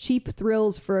just cheap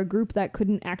thrills for a group that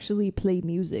couldn't actually play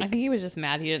music. I think he was just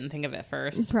mad he didn't think of it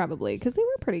first. Probably, because they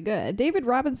were pretty good. David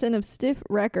Robinson of Stiff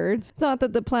Records thought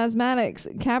that the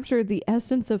Plasmatics captured the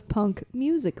essence of punk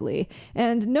musically.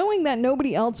 And knowing that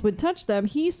nobody else would touch them,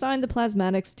 he signed the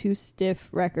Plasmatics to Stiff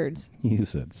Records. You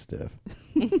said stiff.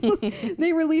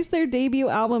 They released their debut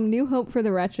album, New Hope for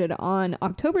the Wretched, on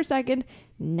October 2nd,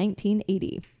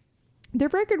 1980. Their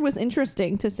record was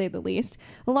interesting, to say the least.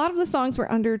 A lot of the songs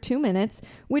were under 2 minutes,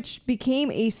 which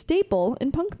became a staple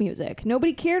in punk music.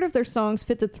 Nobody cared if their songs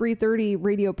fit the 330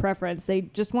 radio preference. They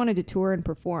just wanted to tour and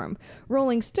perform.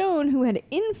 Rolling Stone, who had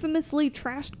infamously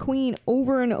trashed Queen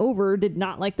over and over, did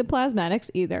not like the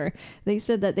Plasmatics either. They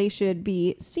said that they should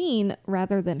be seen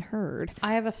rather than heard.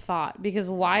 I have a thought, because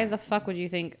why the fuck would you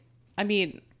think... I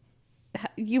mean...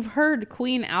 You've heard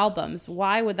Queen albums.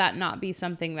 Why would that not be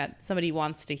something that somebody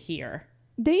wants to hear?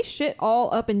 They shit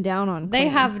all up and down on They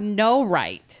Queen. have no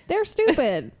right. They're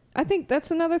stupid. I think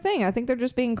that's another thing. I think they're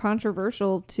just being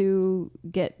controversial to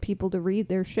get people to read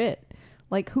their shit.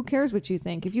 Like, who cares what you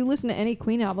think? If you listen to any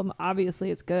Queen album,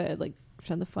 obviously it's good. Like,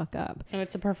 shut the fuck up. And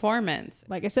it's a performance.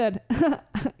 Like I said,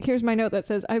 here's my note that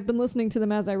says, I've been listening to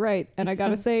them as I write, and I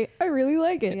gotta say, I really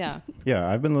like it. Yeah. Yeah,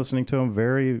 I've been listening to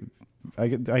them I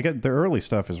get their early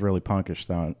stuff is really punkish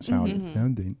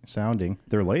sounding.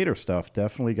 Their later stuff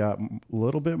definitely got a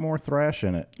little bit more thrash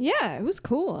in it. Yeah, it was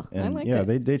cool. I And liked yeah,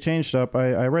 it. they changed up.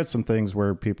 I read some things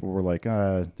where people were like,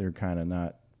 they're kind of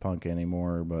not punk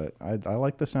anymore, but I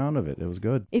like the sound of it. It was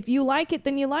good. If you like it,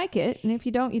 then you like it, and if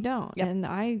you don't, you don't. Yep. And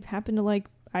I happen to like,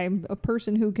 I'm a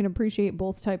person who can appreciate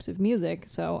both types of music,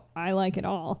 so I like it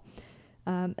all.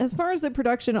 As far as the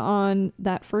production on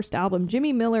that first album,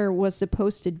 Jimmy Miller was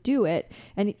supposed to do it,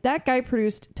 and that guy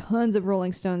produced tons of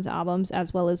Rolling Stones albums,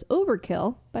 as well as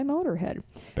Overkill by Motorhead.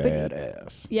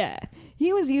 Badass. Yeah,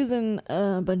 he was using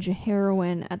a bunch of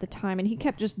heroin at the time, and he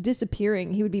kept just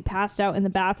disappearing. He would be passed out in the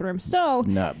bathroom, so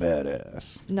Not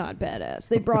badass. not badass.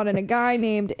 They brought in a guy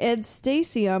named Ed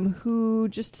Stasium who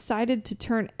just decided to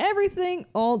turn everything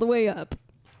all the way up.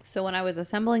 So when I was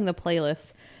assembling the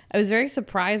playlist, I was very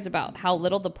surprised about how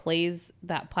little the plays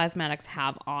that Plasmatics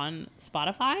have on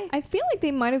Spotify. I feel like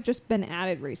they might have just been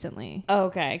added recently.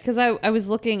 Okay, because I was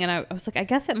looking and I was like, I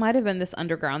guess it might have been this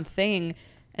underground thing,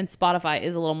 and Spotify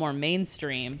is a little more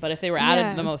mainstream. But if they were added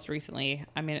Yeah. the most recently,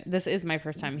 I mean, this is my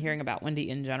first time hearing about Wendy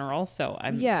in general, so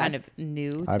I'm Yeah. kind of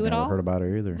new to I've it never all. heard about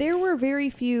her either. There were very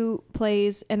few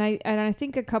plays, and I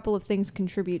think a couple of things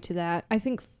contribute to that. I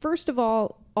think first of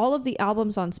all of the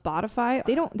albums on Spotify,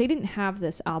 they didn't have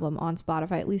this album on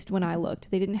Spotify, at least when I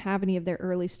looked. They didn't have any of their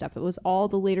early stuff. It was all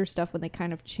the later stuff when they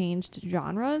kind of changed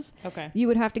genres. Okay. You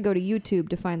would have to go to YouTube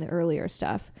to find the earlier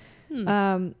stuff.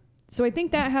 So I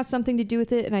think that has something to do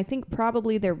with it, and I think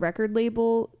probably their record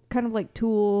label, kind of like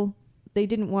Tool, they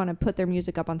didn't want to put their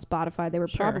music up on Spotify. They were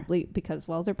Sure. probably, because,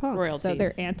 well, they're punk, so Royalties.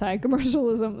 they're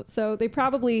anti-commercialism. So they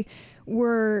probably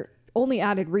were only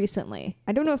added recently.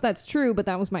 I don't know if that's true, but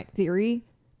that was my theory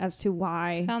as to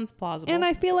why. Sounds plausible. And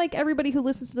I feel like everybody who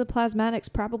listens to the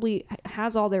Plasmatics probably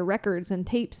has all their records and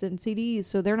tapes and CDs,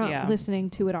 so they're not Yeah. listening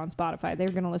to it on Spotify. They're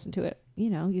going to listen to it,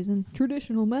 using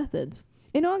traditional methods.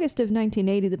 In August of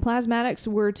 1980, the Plasmatics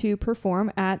were to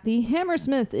perform at the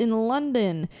Hammersmith in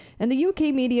London, and the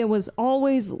UK media was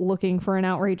always looking for an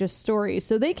outrageous story,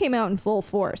 so they came out in full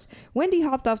force. Wendy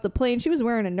hopped off the plane. She was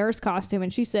wearing a nurse costume,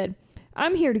 and she said,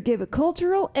 "I'm here to give a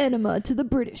cultural enema to the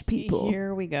British people."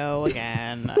 Here we go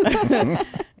again.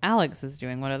 Alex is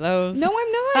doing one of those. No,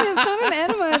 I'm not. It's not an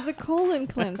enema. It's a colon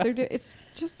cleanse. It's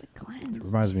just a cleanse. It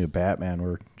reminds me of Batman,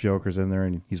 where Joker's in there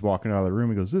and he's walking out of the room.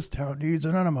 He goes, "This town needs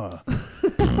an enema."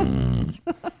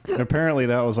 And apparently,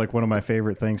 that was like one of my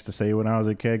favorite things to say when I was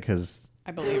a kid. Because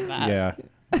I believe that. yeah,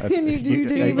 And you didn't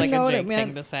Seems even like know a what it Jake thing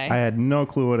meant. to say. I had no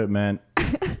clue what it meant.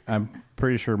 I'm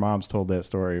pretty sure Mom's told that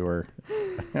story where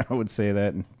I would say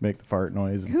that and make the fart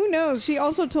noise. Who knows? She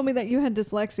also told me that you had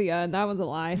dyslexia, and that was a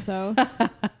lie, so.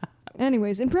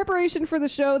 Anyways, in preparation for the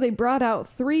show, they brought out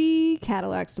 3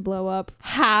 Cadillacs to blow up.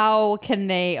 How can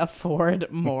they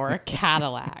afford more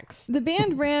Cadillacs? The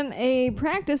band ran a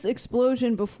practice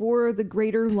explosion before the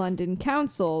Greater London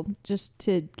Council just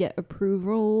to get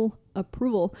approval.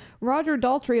 Roger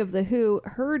Daltrey of The Who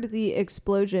heard the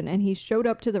explosion, and he showed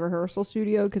up to the rehearsal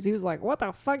studio because he was like, "What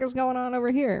the fuck is going on over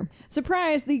here?"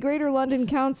 Surprised, the Greater London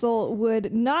Council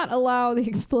would not allow the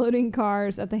exploding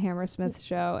cars at the Hammersmith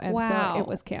show, and Wow. so it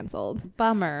was canceled.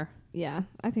 Bummer. Yeah,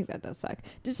 I think that does suck.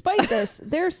 Despite this,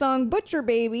 their song Butcher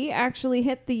Baby actually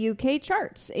hit the UK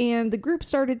charts, and the group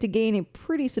started to gain a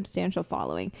pretty substantial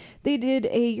following. They did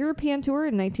a European tour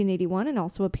in 1981 and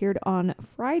also appeared on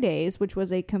Fridays, which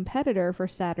was a competitor for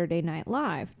Saturday Night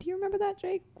Live. Do you remember that,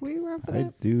 Jake? Were you around for I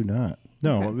that? do not.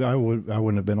 No, Okay. I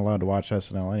wouldn't have been allowed to watch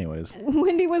SNL anyways.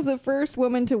 Wendy was the first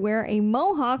woman to wear a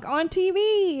mohawk on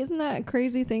TV. Isn't that a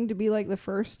crazy thing to be like the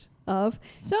first of?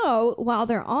 So while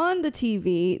they're on the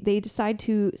TV, they decide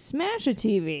to smash a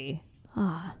TV.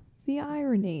 The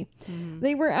irony.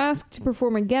 They were asked to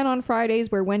perform again on Fridays,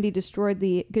 where Wendy destroyed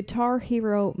the Guitar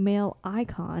Hero male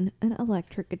icon, an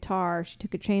electric guitar. She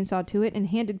took a chainsaw to it and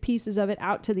handed pieces of it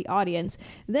out to the audience.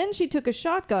 Then she took a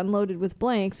shotgun loaded with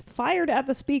blanks, fired at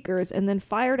the speakers, and then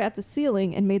fired at the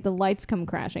ceiling and made the lights come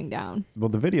crashing down. Well,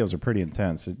 the videos are pretty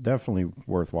intense. It's definitely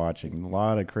worth watching. A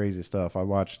lot of crazy stuff. I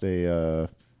watched a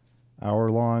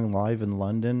hour-long Live in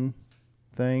London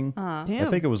thing. Damn. I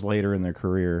think it was later in their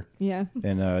career. Yeah.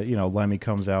 And Lemmy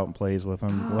comes out and plays with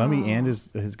them. Lemmy and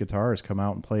his guitarist come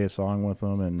out and play a song with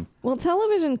them. And Well,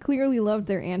 television clearly loved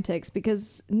their antics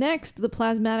because next the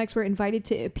Plasmatics were invited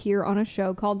to appear on a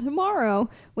show called Tomorrow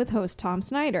with host Tom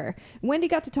Snyder. Wendy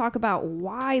got to talk about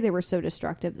why they were so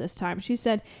destructive this time. She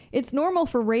said, "It's normal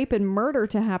for rape and murder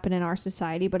to happen in our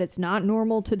society, but it's not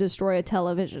normal to destroy a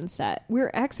television set.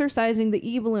 We're exercising the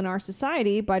evil in our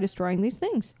society by destroying these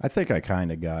things." I think I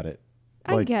kind of got it.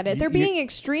 I get it. They're being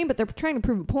extreme, but they're trying to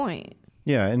prove a point.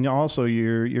 Yeah, and also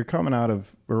you're coming out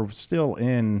of, or still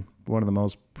in, one of the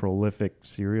most prolific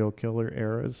serial killer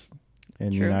eras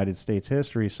in True. United States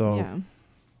history. So Yeah.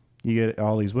 you get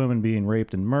all these women being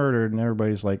raped and murdered, and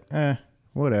everybody's like,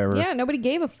 whatever. Yeah, nobody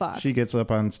gave a fuck. She gets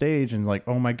up on stage and like,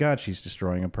 oh my God, she's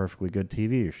destroying a perfectly good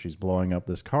TV, or she's blowing up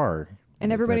this car.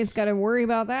 And everybody's That's- got to worry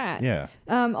about that. Yeah.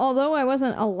 Although I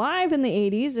wasn't alive in the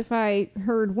 80s, if I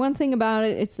heard one thing about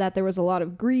it, it's that there was a lot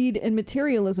of greed and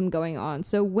materialism going on.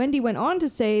 So Wendy went on to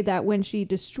say that when she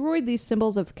destroyed these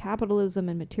symbols of capitalism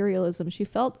and materialism, she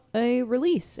felt a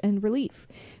release and relief.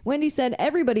 Wendy said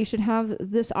everybody should have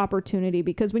this opportunity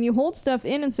because when you hold stuff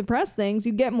in and suppress things,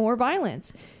 you get more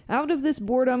violence. Out of this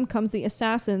boredom comes the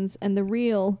assassins and the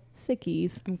real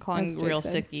sickies. I'm calling as Jake Real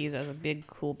said. Sickies as a big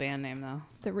cool band name though.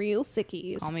 The real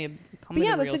sickies. Call me But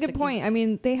yeah, the that's a Real good point. Sickies. I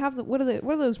mean, they have what are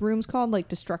those rooms called? Like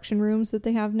destruction rooms that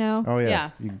they have now. Oh, yeah.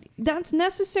 Yeah. That's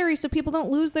necessary so people don't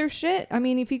lose their shit. I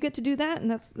mean, if you get to do that,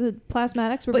 and that's the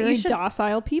Plasmatics were But you very should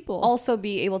docile people. also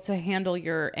be able to handle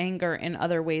your anger in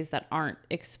other ways that aren't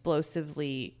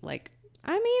explosively like.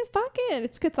 I mean, fuck it.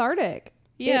 It's cathartic.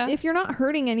 Yeah. If you're not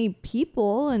hurting any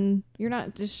people and you're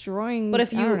not destroying, But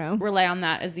if I you don't know. rely on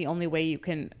that as the only way you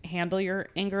can handle your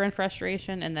anger and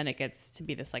frustration, and then it gets to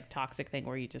be this like toxic thing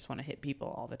where you just want to hit people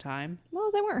all the time.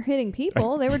 Well, they weren't hitting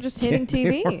people. They were just hitting They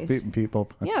weren't TVs. beating people.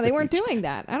 on Yeah, they weren't stage. doing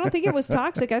that. I don't think it was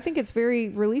toxic. I think it's very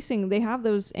releasing. They have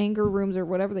those anger rooms or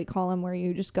whatever they call them where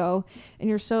you just go and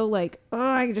you're so like, oh,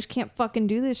 I just can't fucking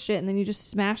do this shit. And then you just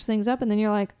smash things up and then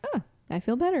you're like, oh, I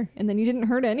feel better. And then you didn't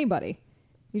hurt anybody.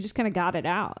 You just kind of got it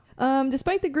out.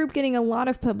 Despite the group getting a lot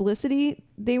of publicity,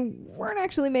 they weren't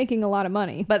actually making a lot of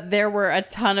money. But there were a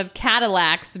ton of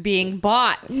Cadillacs being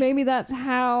bought. Maybe that's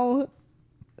how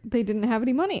they didn't have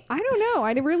any money. I don't know.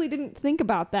 I really didn't think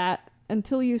about that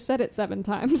until you said it 7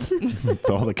 times. It's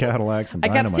all the Cadillacs and I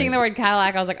kept dynamite. seeing the word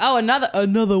Cadillac. I was like, oh,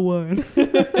 another one.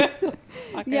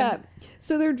 Yeah.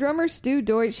 So their drummer Stu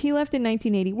Deutsch, he left in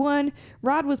 1981.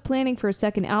 Rod was planning for a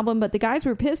second album, but the guys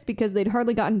were pissed because they'd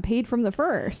hardly gotten paid from the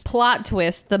first. Plot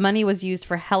twist: the money was used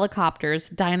for helicopters,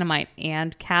 dynamite,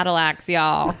 and Cadillacs,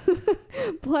 y'all.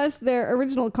 Plus, their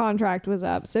original contract was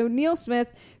up. So Neil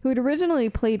Smith, who had originally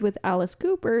played with Alice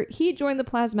Cooper, he joined the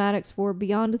Plasmatics for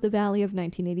Beyond the Valley of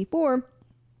 1984,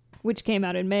 which came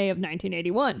out in May of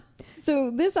 1981.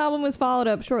 So this album was followed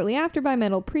up shortly after by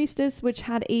Metal Priestess, which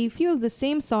had a few of the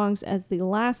same songs as the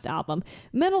last album.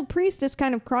 Metal Priestess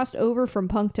kind of crossed over from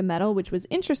punk to metal, which was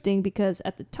interesting because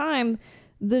at the time,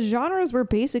 the genres were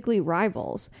basically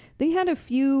rivals. They had a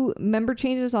few member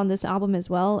changes on this album as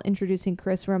well, introducing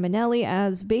Chris Romanelli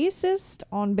as bassist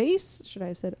on bass, should I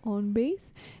have said on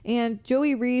bass, and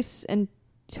Joey Reese and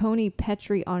Tony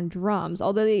Petrie on drums,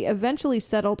 although they eventually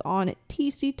settled on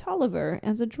T.C. Tolliver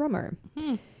as a drummer.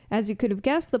 As you could have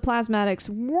guessed, the Plasmatics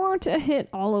weren't a hit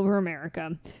all over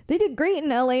America. They did great in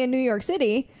LA and New York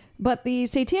City, but the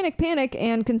Satanic Panic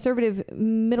and conservative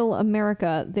middle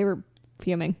America, they were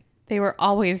fuming. They were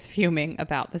always fuming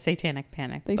about the Satanic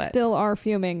Panic. They but still are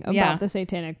fuming about Yeah. the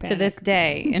Satanic Panic. to this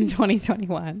day in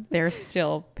 2021, they're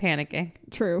still panicking.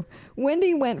 True.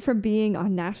 Wendy went from being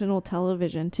on national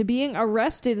television to being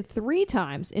arrested 3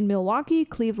 times in Milwaukee,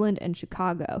 Cleveland, and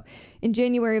Chicago. In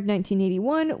January of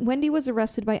 1981, Wendy was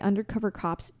arrested by undercover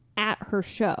cops at her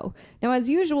show. Now, as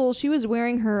usual, she was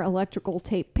wearing her electrical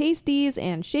tape pasties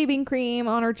and shaving cream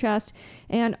on her chest,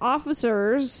 and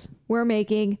officers were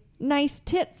making nice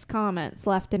tits comments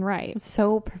left and right.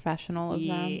 So professional of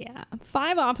them. Yeah.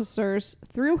 5 officers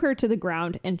threw her to the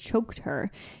ground and choked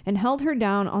her and held her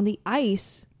down on the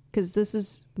ice, because this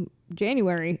is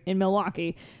January in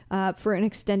Milwaukee, for an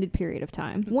extended period of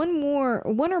time. One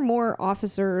or more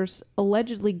officers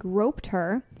allegedly groped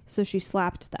her, so she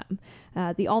slapped them.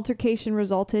 The altercation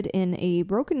resulted in a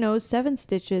broken nose, 7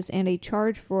 stitches, and a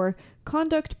charge for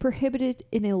conduct prohibited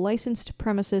in a licensed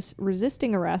premises,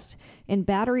 resisting arrest, and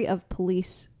battery of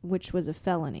police, which was a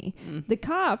felony. The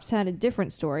cops had a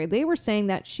different story. They were saying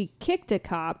that she kicked a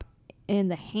cop in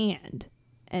the hand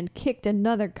and kicked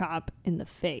another cop in the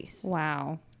face.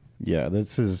 Wow. Yeah,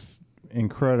 this is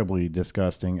incredibly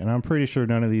disgusting. And I'm pretty sure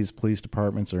none of these police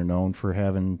departments are known for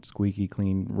having squeaky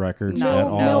clean records at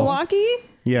all. Milwaukee?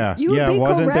 Yeah, You would yeah. be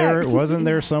correct. Wasn't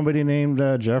there somebody named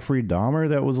Jeffrey Dahmer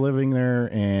that was living there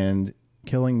and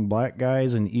killing black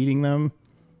guys and eating them?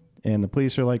 And the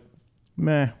police are like,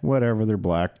 meh, whatever. They're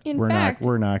black. We're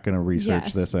not going to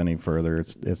research this any further.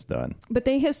 It's done. But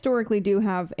they historically do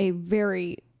have a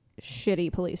very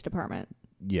shitty police department.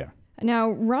 Yeah.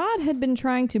 Now, Rod had been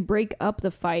trying to break up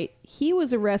the fight. He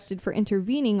was arrested for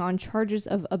intervening on charges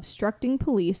of obstructing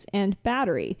police and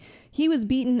battery. He was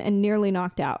beaten and nearly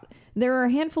knocked out. There are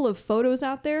a handful of photos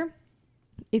out there,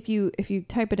 if you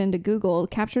type it into Google,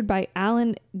 captured by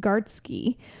Alan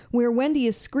Gartsky, where Wendy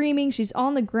is screaming. She's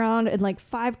on the ground and like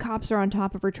 5 cops are on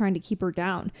top of her trying to keep her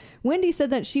down. Wendy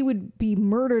said that she would be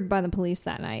murdered by the police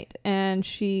that night, and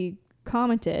she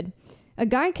commented, "A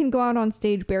guy can go out on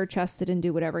stage bare-chested and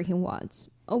do whatever he wants.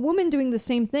 A woman doing the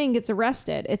same thing gets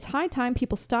arrested. It's high time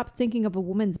people stop thinking of a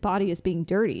woman's body as being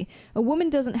dirty. A woman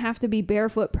doesn't have to be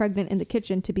barefoot pregnant in the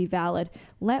kitchen to be valid.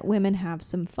 Let women have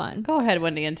some fun." Go ahead,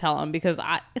 Wendy, and tell him, because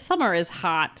summer is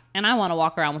hot and I want to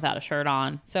walk around without a shirt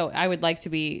on. So I would like to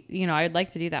be, I would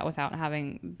like to do that without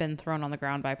having been thrown on the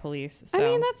ground by police. So. I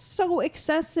mean, that's so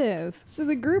excessive. So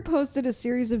the group hosted a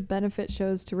series of benefit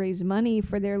shows to raise money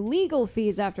for their legal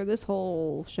fees after this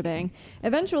whole shebang.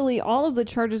 Eventually, all of the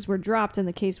charges were dropped and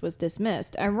the case was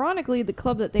dismissed. Ironically, the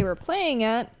club that they were playing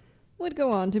at would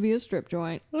go on to be a strip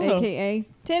joint, aka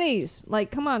titties. Like,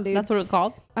 come on, dude. That's what it's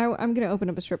called? I'm going to open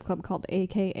up a strip club called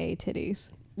aka titties.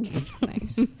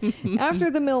 Nice. After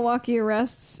the Milwaukee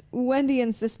arrests, Wendy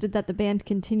insisted that the band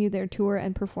continue their tour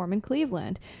and perform in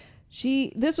Cleveland.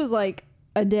 This was like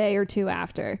a day or two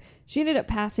after. She ended up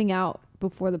passing out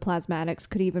before the Plasmatics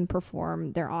could even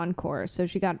perform their encore, so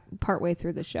she got partway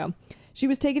through the show. She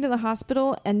was taken to the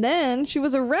hospital, and then she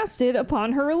was arrested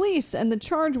upon her release, and the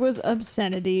charge was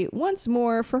obscenity, once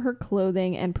more for her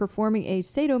clothing and performing a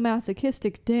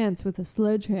sadomasochistic dance with a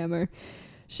sledgehammer.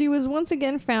 She was once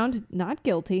again found not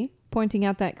guilty, pointing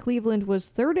out that Cleveland was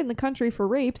 3rd in the country for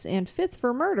rapes and 5th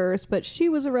for murders, but she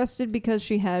was arrested because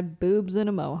she had boobs and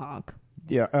a mohawk.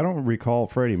 Yeah, I don't recall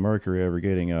Freddie Mercury ever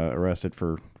getting arrested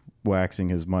for waxing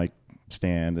his mic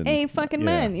stand. And,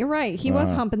 man, you're right. He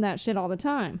was humping that shit all the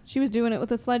time. She was doing it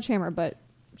with a sledgehammer, but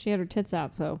she had her tits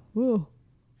out, so woo.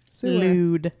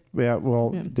 Lewd. Yeah, well,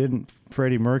 didn't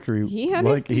Freddie Mercury he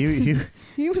was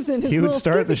in his he would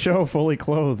start the skivvies. show fully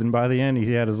clothed, and by the end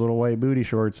he had his little white booty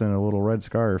shorts and a little red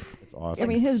scarf. It's awesome. I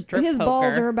mean, his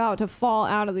balls are about to fall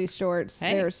out of these shorts.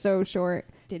 Hey. They're so short.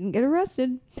 Didn't get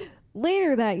arrested.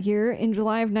 Later that year, in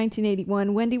July of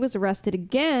 1981, Wendy was arrested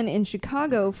again in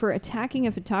Chicago for attacking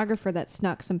a photographer that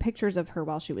snuck some pictures of her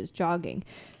while she was jogging.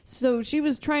 So she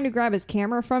was trying to grab his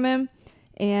camera from him,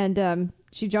 and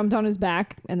she jumped on his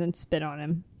back and then spit on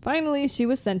him. Finally, she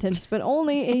was sentenced, but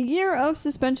only a year of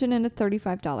suspension and a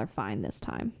 $35 fine this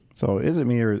time. So is it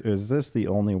me, or is this the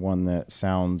only one that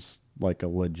sounds like a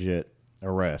legit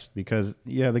arrest? Because,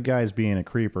 the guy's being a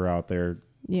creeper out there.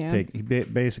 Yeah.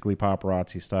 Basically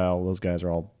paparazzi style. Those guys are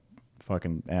all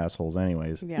fucking assholes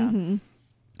anyways. Yeah. Mm-hmm.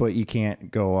 But you can't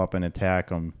go up and attack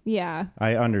them. Yeah.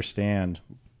 I understand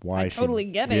why she totally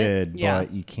get it. did, Yeah.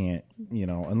 but you can't,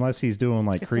 unless he's doing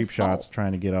like creep assault. shots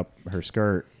trying to get up her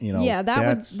skirt, Yeah,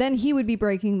 then he would be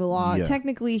breaking the law. Yeah.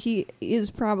 Technically, he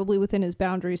is probably within his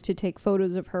boundaries to take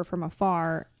photos of her from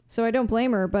afar. So I don't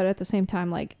blame her, but at the same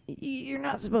time, like, you're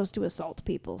not supposed to assault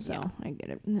people, so I get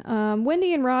it.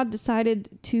 Wendy and Rod decided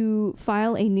to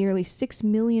file a nearly $6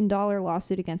 million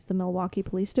lawsuit against the Milwaukee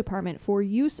Police Department for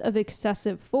use of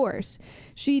excessive force.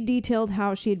 She detailed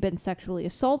how she had been sexually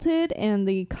assaulted, and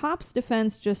the cops'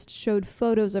 defense just showed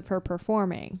photos of her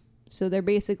performing. So they're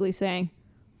basically saying,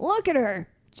 look at her.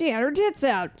 She had her tits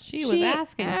out. She was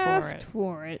asking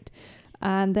for it.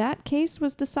 And that case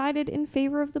was decided in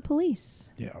favor of the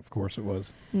police. Yeah, of course it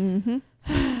was. Mm-hmm.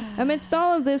 Amidst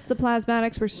all of this, the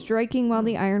Plasmatics were striking while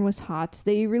the iron was hot.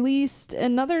 They released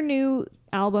another new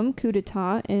album, Coup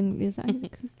d'etat, and is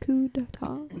that Coup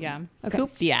d'etat? Yeah. Okay. Coup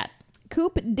d'etat. Coup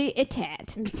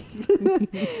d'etat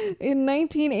in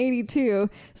 1982.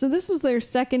 So this was their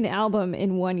second album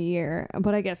in 1 year,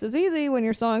 but I guess it's easy when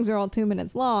your songs are all 2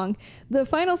 minutes long. The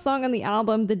final song on the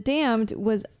album, The Damned,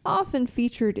 was often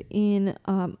featured in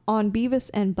on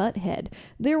Beavis and Butthead.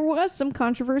 There was some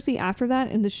controversy after that.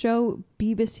 In the show,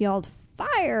 Beavis yelled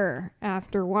fire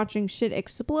after watching shit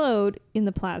explode in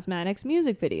the Plasmatics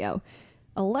music video.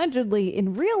 Allegedly,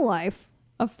 in real life,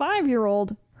 a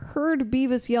 5-year-old heard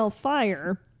Beavis yell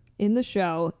fire in the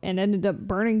show and ended up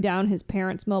burning down his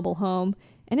parents' mobile home,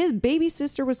 and his baby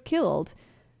sister was killed.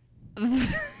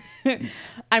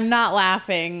 I'm not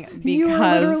laughing because You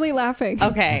are literally laughing.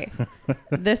 Okay.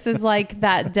 This is like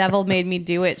that devil made me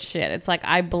do it shit. It's like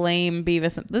I blame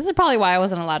Beavis. This is probably why I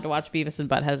wasn't allowed to watch Beavis and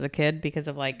Butthead as a kid, because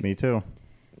of like Me too.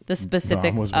 the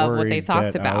specifics Mom was of what they worried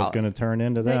talked that I was about. going to turn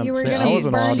into That them. you were See, gonna I be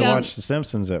wasn't allowed burned to up. watch The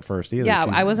Simpsons at first either. Yeah,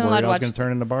 She's I wasn't worried allowed to I was watch gonna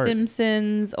turn into Bart.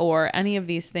 Simpsons or any of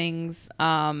these things.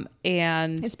 And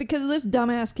It's because of this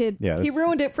dumbass kid. Yeah, he that's-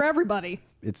 ruined it for everybody.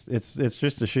 It's just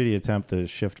a shitty attempt to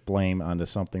shift blame onto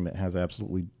something that has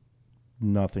absolutely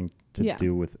nothing to Yeah.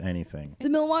 do with anything. The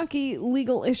Milwaukee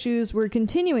legal issues were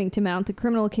continuing to mount. The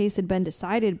criminal case had been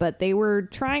decided, but they were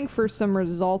trying for some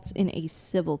results in a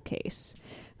civil case.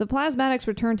 The Plasmatics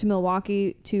returned to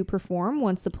Milwaukee to perform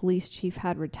once the police chief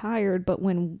had retired, but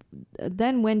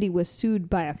then Wendy was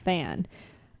sued by a fan.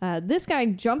 This guy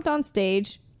jumped on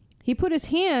stage. He put his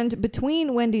hand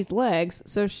between Wendy's legs,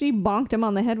 so she bonked him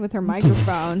on the head with her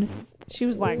microphone. She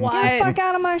was like, What? "Get the fuck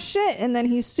out of my shit!" And then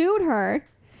he sued her.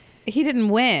 he didn't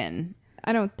win.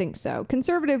 I don't think so.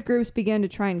 Conservative groups began to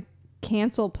try and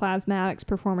cancel Plasmatics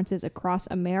performances across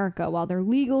America while their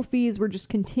legal fees were just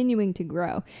continuing to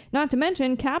grow. Not to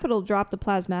mention, Capitol dropped the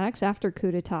Plasmatics after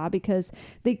coup d'etat because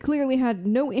they clearly had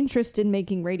no interest in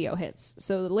making radio hits.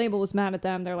 So the label was mad at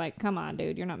them. They're like, come on,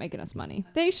 dude, you're not making us money.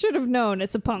 They should have known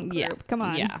it's a punk group. Yeah. Come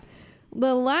on. Yeah.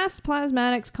 The last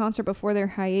Plasmatics concert before their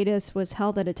hiatus was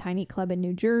held at a tiny club in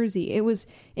New Jersey. It was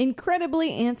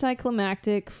incredibly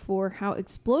anticlimactic for how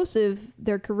explosive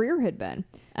their career had been.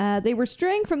 They were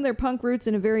straying from their punk roots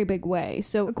in a very big way.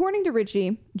 So, according to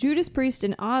Richie, Judas Priest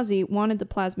and Ozzy wanted the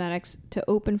Plasmatics to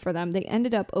open for them. They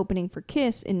ended up opening for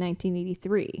Kiss in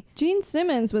 1983. Gene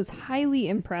Simmons was highly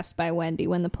impressed by Wendy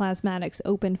when the Plasmatics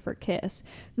opened for Kiss.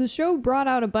 The show brought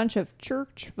out a bunch of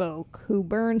church folk who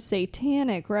burned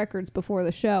satanic records before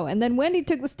the show, and then Wendy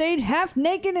took the stage half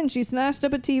naked and she smashed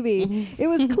up a TV. It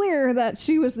was clear that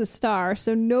she was the star,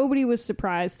 so nobody was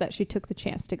surprised that she took the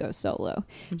chance to go solo.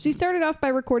 She started off by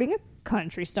recording a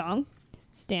country song,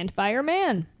 Stand By Your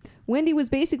Man. Wendy was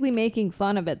basically making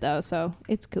fun of it, though, so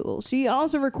it's cool. She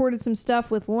also recorded some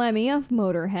stuff with Lemmy of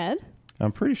Motorhead.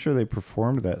 I'm pretty sure they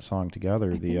performed that song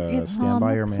together. The It's Stand on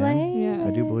By the Your Man. Yeah.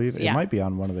 I do believe it Yeah. might be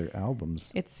on one of their albums.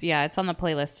 It's on the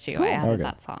playlist too. Cool. I added Okay.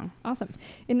 that song. Awesome.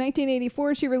 In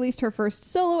 1984, she released her first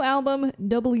solo album,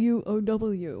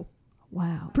 WOW.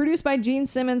 Wow. Produced by Gene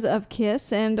Simmons of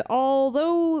Kiss, and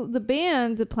although the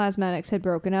band, the Plasmatics, had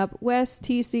broken up, Wes,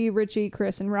 TC, Richie,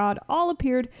 Chris, and Rod all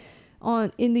appeared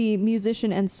in the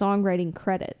musician and songwriting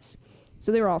credits.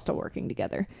 So they were all still working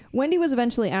together. Wendy was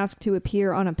eventually asked to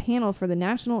appear on a panel for the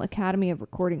National Academy of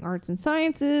Recording Arts and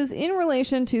Sciences in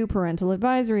relation to parental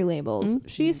advisory labels.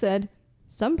 She said,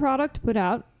 "Some product put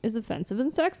out is offensive and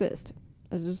sexist."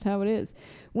 That's just how it is.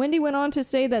 Wendy went on to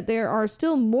say that there are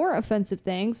still more offensive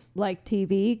things like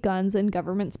TV, guns, and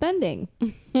government spending.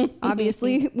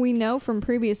 Obviously, we know from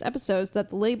previous episodes that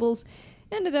the labels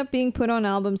ended up being put on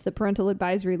albums, the parental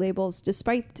advisory labels,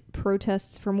 despite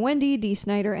protests from Wendy, Dee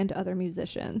Snider, and other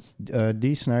musicians.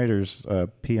 Dee Snider's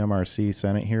PMRC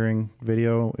Senate hearing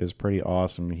video is pretty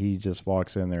awesome. He just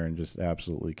walks in there and just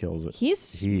absolutely kills it.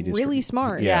 He's He just- really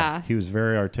smart. Yeah. He was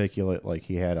very articulate. Like,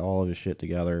 he had all of his shit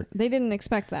together. They didn't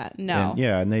expect that. No.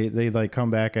 And they like come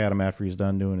back at him after he's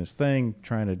done doing his thing,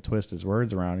 trying to twist his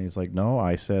words around. He's like, no,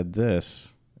 I said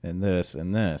this and this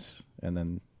and this. And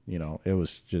then,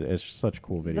 it's just such a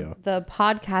cool video. The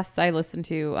podcast I listened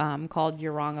to called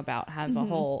You're Wrong About has a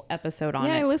whole episode on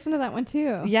Yeah, I it. listened to that one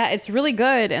too. Yeah, it's really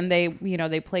good. And they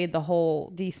played the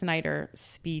whole Dee Snider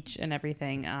speech and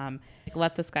everything.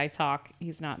 Let this guy talk.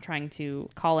 He's not trying to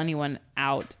call anyone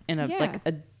out in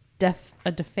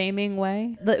a defaming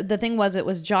way. The thing was, it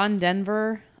was John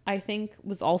Denver, I think,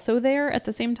 was also there at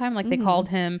the same time. Like, they called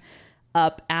him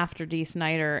up after Dee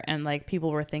Snider, and like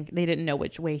people were thinking, they didn't know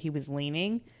which way he was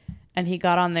leaning. And he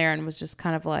got on there and was just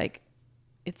kind of like,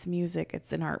 it's music,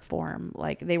 it's an art form.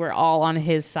 Like, they were all on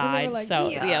his side. like, so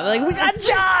yeah, like, we got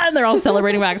John. They're all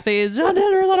celebrating backstage. John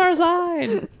Denver's on our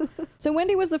side. So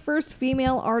Wendy was the first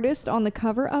female artist on the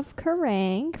cover of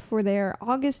Kerrang! For their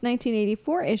August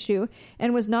 1984 issue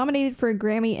and was nominated for a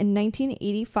Grammy in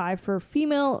 1985 for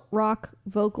female rock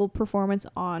vocal performance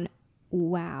on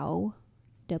Wow.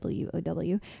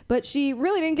 WOW. But she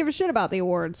really didn't give a shit about the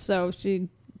awards, so she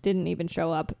didn't even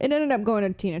show up. It ended up going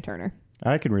to Tina Turner.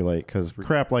 I can relate because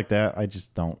crap like that I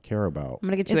just don't care about. I'm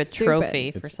gonna get you It's a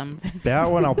trophy stupid. for something.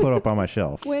 That one I'll put up on my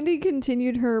shelf. Wendy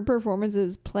continued her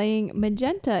performances playing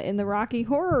Magenta in the Rocky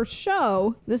Horror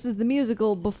Show. This is the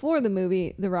musical before the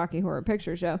movie, The Rocky Horror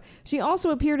Picture Show. She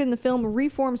also appeared in the film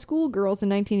Reform Schoolgirls in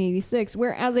 1986,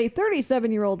 where as a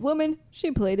 37-year-old woman, she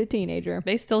played a teenager.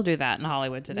 They still do that in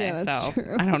Hollywood today, Yeah, that's so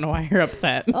true. I don't know why you're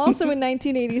upset. Also in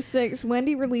 1986,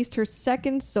 Wendy released her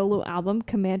second solo album,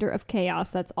 Commander of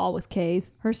Chaos. That's all with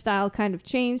K's. Her style kind of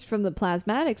changed from the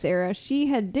Plasmatics era. She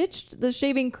had ditched the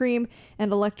shaving cream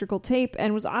and electrical tape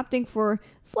and was opting for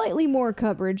slightly more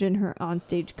coverage in her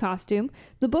onstage costume.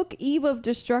 The book Eve of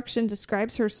Destruction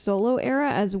describes her solo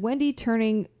era as Wendy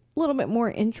turning a little bit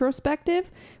more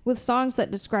introspective with songs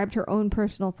that described her own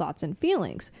personal thoughts and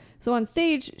feelings. So on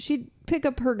stage, she'd pick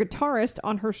up her guitarist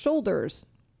on her shoulders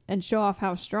and show off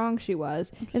how strong she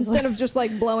was instead of just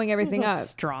like blowing everything up.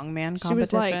 Strongman competition. She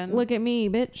was like, "Look at me,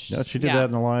 bitch." No, she did Yeah. that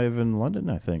in the Live in London,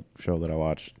 I think, show that I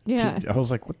watched. Yeah. I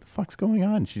was like, what the fuck's going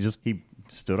on? He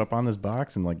stood up on this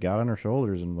box and like got on her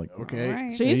shoulders and like, okay. All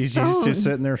right. She's He's strong. just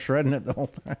sitting there shredding it the whole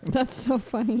time. That's so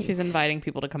funny. She's inviting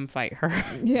people to come fight her.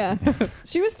 Yeah.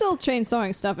 She was still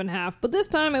chainsawing stuff in half, but this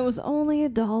time it was only a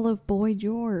doll of Boy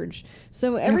George.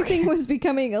 So everything was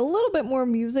becoming a little bit more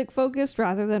music focused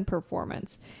rather than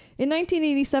performance. In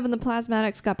 1987, the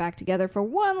Plasmatics got back together for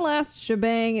one last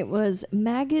shebang. It was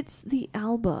Maggots the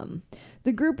Album.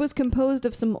 The group was composed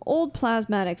of some old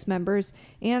Plasmatics members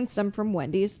and some from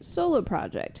Wendy's solo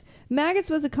project. Maggots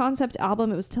was a concept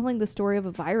album. It was telling the story of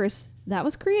a virus that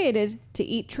was created to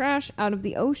eat trash out of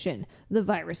the ocean. The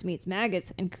virus meets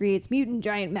maggots and creates mutant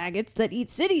giant maggots that eat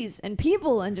cities and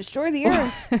people and destroy the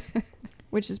earth.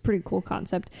 Which is a pretty cool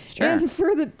concept. Sure. And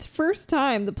for the first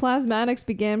time, the Plasmatics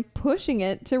began pushing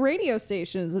it to radio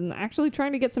stations and actually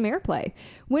trying to get some airplay.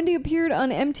 Wendy appeared on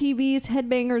MTV's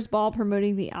Headbangers Ball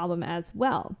promoting the album as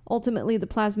well. Ultimately, the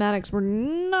Plasmatics were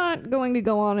not going to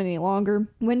go on any longer.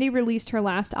 Wendy released her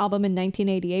last album in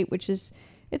 1988, which is,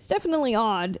 it's definitely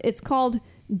odd. It's called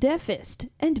Deafest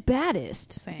and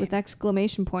Baddest Same. with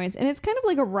exclamation points, and it's kind of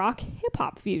like a rock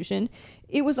hip-hop fusion.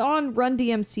 It was on Run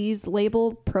DMC's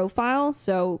label Profile,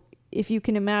 so if you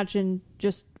can imagine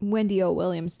just Wendy O.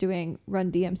 Williams doing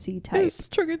Run DMC type.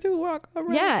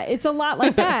 Yeah, it's a lot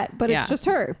like that, but Yeah. it's just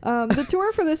her. The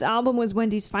tour for this album was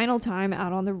Wendy's final time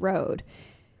out on the road.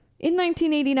 In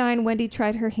 1989, Wendy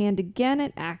tried her hand again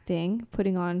at acting,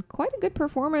 putting on quite a good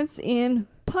performance in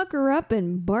Pucker Up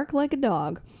and Bark Like a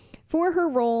Dog. For her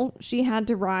role, she had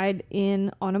to ride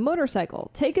in on a motorcycle,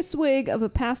 take a swig of a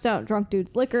passed out drunk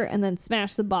dude's liquor, and then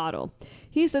smash the bottle.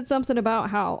 He said something about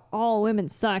how all women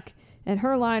suck, and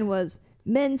her line was,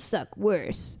 "Men suck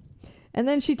worse." And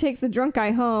then she takes the drunk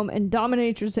guy home and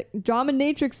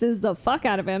dominatrixes the fuck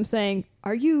out of him, saying,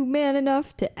 "Are you man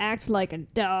enough to act like a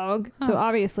dog?" So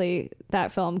obviously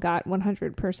that film got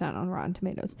 100% on Rotten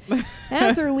Tomatoes.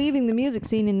 After leaving the music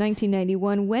scene in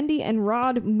 1991, Wendy and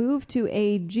Rod moved to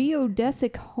a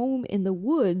geodesic home in the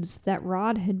woods that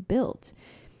Rod had built.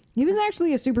 He was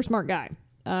actually a super smart guy.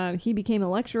 He became a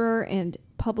lecturer and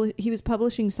he was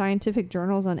publishing scientific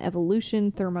journals on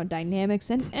evolution, thermodynamics,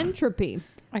 and entropy.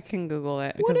 I can Google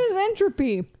it. What because- is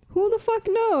entropy? Who the fuck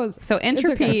knows? So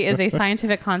entropy okay. is a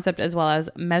scientific concept as well as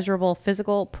measurable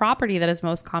physical property that is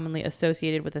most commonly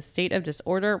associated with a state of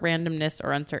disorder, randomness,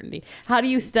 or uncertainty. How do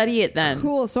you study it then?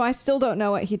 Cool. So I still don't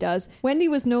know what he does. Wendy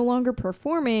was no longer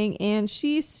performing, and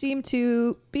she seemed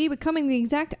to be becoming the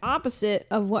exact opposite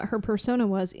of what her persona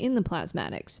was in the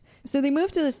Plasmatics. So they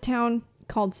moved to this town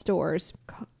called Stores.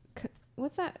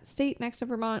 What's that state next to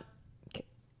Vermont?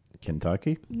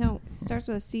 Kentucky? No, it starts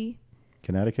with a C.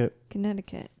 Connecticut?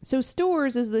 Connecticut. So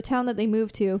Stores is the town that they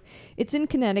moved to. It's in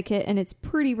Connecticut and it's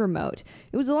pretty remote.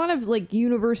 It was a lot of like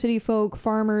university folk,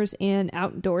 farmers, and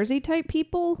outdoorsy type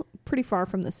people, pretty far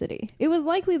from the city. It was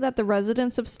likely that the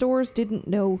residents of Stores didn't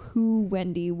know who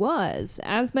Wendy was.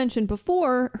 As mentioned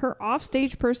before, her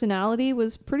offstage personality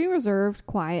was pretty reserved,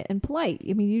 quiet, and polite.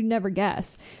 I mean, you'd never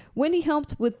guess. Wendy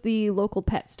helped with the local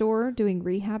pet store doing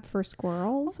rehab for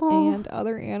squirrels and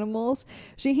other animals.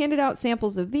 She handed out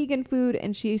samples of vegan food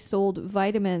and she sold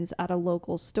vitamins at a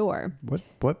local store.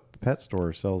 What pet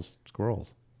store sells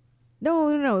squirrels?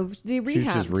 No. The She's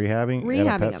just rehabbing rehabbing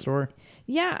at a pet them. store?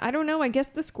 Yeah, I don't know. I guess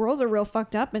the squirrels are real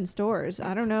fucked up in Stores.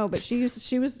 I don't know, but she was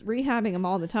rehabbing them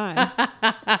all the time.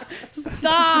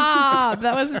 Stop!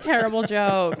 That was a terrible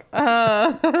joke.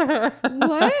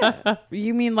 What?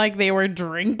 You mean like they were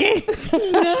drinking?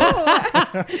 No.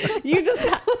 You just...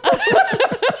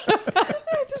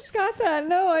 I just just got that.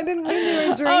 No, I didn't mean they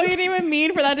were a drink. Oh, you didn't even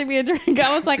mean for that to be a drink.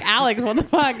 I was like, Alex, what the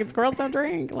fuck? Squirrels don't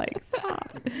drink. Like,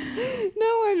 stop. No,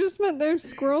 I just meant their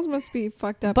squirrels must be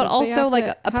fucked up. But if they also, have like,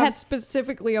 to a have pet-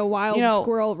 specifically a wild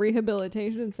squirrel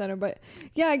rehabilitation center. But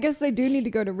yeah, I guess they do need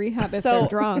to go to rehab if they're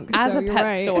drunk. As so a you're pet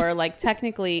right. store, like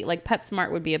technically, like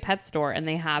PetSmart would be a pet store, and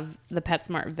they have the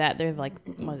PetSmart vet. They're like,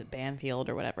 what is it, Banfield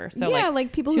or whatever. So yeah,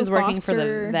 like people she who was working foster... for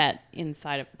the vet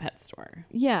inside of the pet store.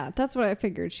 Yeah, that's what I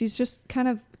figured. She's just kind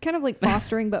of like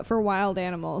fostering, but for wild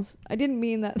animals. I didn't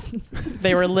mean that.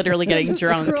 They were literally getting The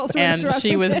drunk, squirrels were and drunk.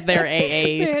 she was their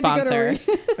They AA had to go to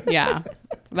sponsor. Yeah,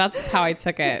 that's how I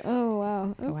took it. Oh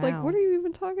wow. I was like, Wow. what are you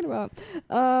even talking about?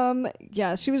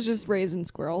 Yeah, she was just raising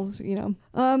squirrels, you know.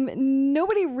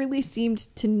 Nobody really seemed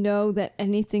to know that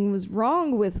anything was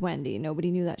wrong with Wendy.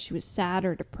 Nobody knew that she was sad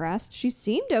or depressed. She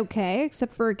seemed okay,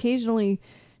 except for occasionally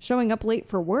showing up late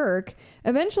for work.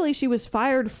 Eventually she was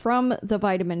fired from the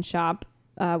vitamin shop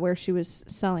where she was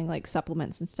selling like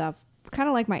supplements and stuff, kind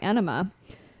of like my enema.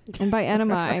 And by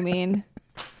enema I mean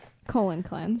colon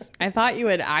cleanse. I thought you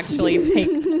would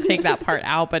actually take that part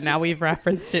out, but now we've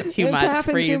referenced it too It's much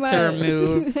happened for you too to much.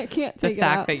 remove I can't the take it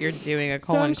fact out. that you're doing a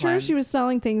colon So I'm sure cleanse. she was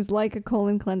selling things like a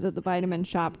colon cleanse at the vitamin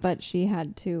shop, but she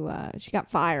had to, she got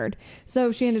fired.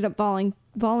 So she ended up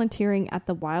volunteering at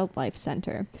the Wildlife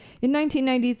Center. In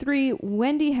 1993,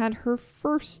 Wendy had her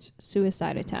first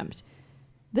suicide attempt.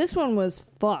 This one was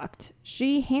fucked.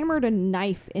 She hammered a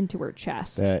knife into her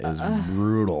chest. That is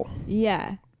brutal.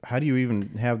 Yeah. How do you even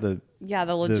have the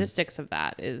logistics of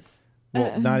that is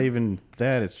not even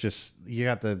that, it's just you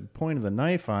got the point of the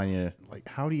knife on you. Like,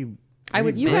 how do you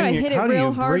You gotta hit it how do real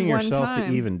you hard bring one yourself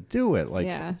time. to even do it? Like,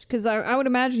 yeah, because I would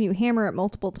imagine you hammer it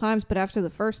multiple times, but after the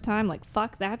first time, like,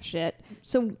 fuck that shit.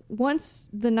 So once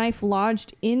the knife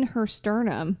lodged in her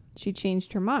sternum, she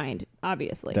changed her mind,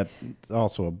 obviously. that's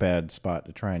also a bad spot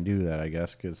to try and do that, I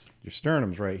guess, because your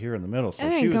sternum's right here in the middle. So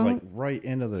There she you was go. like right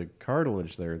into the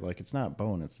cartilage there. Like, it's not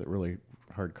bone, it's that really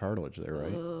hard cartilage there,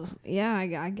 right? Yeah,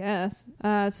 I guess.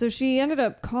 So she ended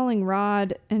up calling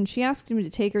Rod, and she asked him to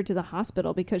take her to the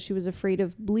hospital because she was afraid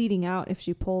of bleeding out if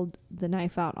she pulled the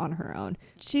knife out on her own.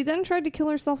 She then tried to kill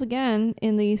herself again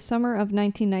in the summer of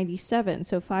 1997,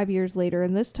 so 5 years later,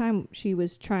 and this time she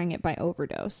was trying it by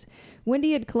overdose.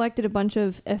 Wendy had collected a bunch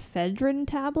of ephedrine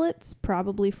tablets,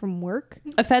 probably from work.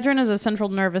 ephedrine is a central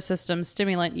nervous system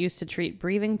stimulant used to treat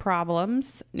breathing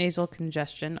problems, nasal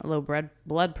congestion, low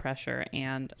blood pressure,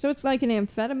 and So it's like an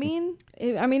amphetamine?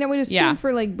 I mean, I would assume Yeah.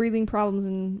 for like breathing problems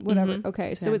and whatever. Mhm.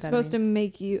 Okay, It's so it's supposed to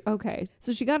make you... Okay,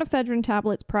 so she got ephedrine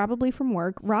tablets probably from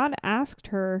work. Rod asked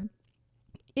her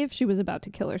if she was about to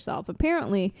kill herself.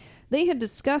 Apparently, they had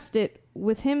discussed it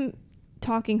with him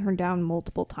talking her down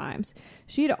multiple times.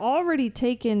 She had already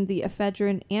taken the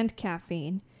ephedrine and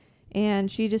caffeine, and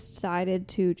she decided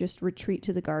to just retreat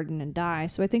to the garden and die.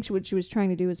 So I think what she was trying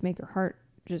to do was make her heart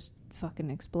just fucking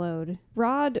explode.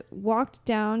 Rod walked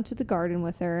down to the garden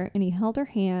with her, and he held her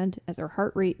hand as her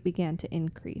heart rate began to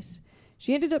increase.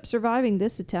 She ended up surviving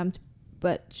this attempt,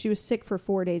 but she was sick for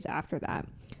 4 days after that.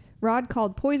 Rod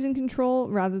called poison control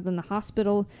rather than the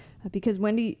hospital because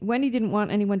Wendy didn't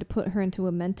want anyone to put her into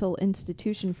a mental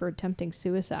institution for attempting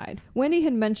suicide. Wendy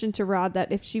had mentioned to Rod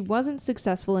that if she wasn't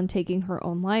successful in taking her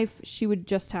own life, she would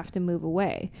just have to move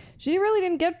away. She really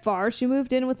didn't get far. She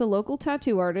moved in with a local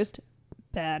tattoo artist.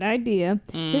 Bad idea.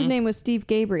 His name was Steve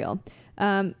Gabriel.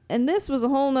 And this was a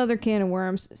whole nother can of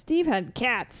worms. Steve had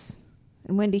cats,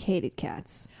 and Wendy hated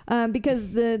cats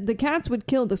because the cats would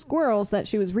kill the squirrels that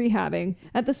she was rehabbing.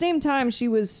 At the same time, she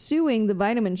was suing the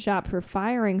vitamin shop for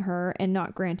firing her and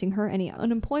not granting her any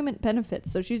unemployment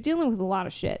benefits. So she's dealing with a lot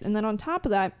of shit. And then on top of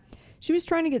that, she was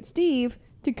trying to get Steve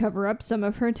to cover up some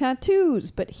of her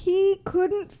tattoos, but he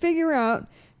couldn't figure out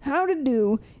how to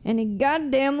do any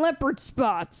goddamn leopard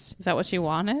spots. is that what she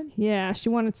wanted? Yeah, she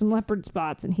wanted some leopard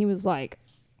spots, and he was like,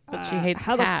 But she hates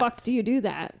how cats. the fuck do you do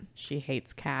that? She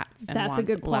hates cats and That's a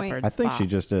wants good point. leopard I think she spots.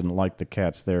 just didn't like the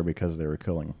cats there because they were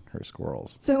killing her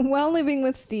squirrels. So while living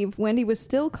with Steve, Wendy was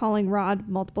still calling Rod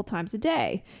multiple times a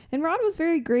day. And Rod was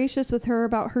very gracious with her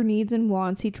about her needs and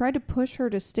wants. He tried to push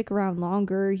her to stick around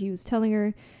longer. He was telling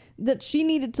her that she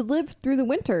needed to live through the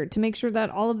winter to make sure that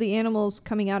all of the animals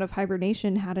coming out of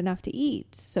hibernation had enough to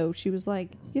eat. So she was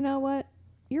like, you know what?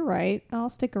 You're right. I'll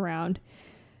stick around.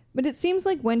 But it seems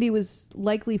like Wendy was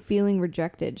likely feeling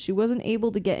rejected. She wasn't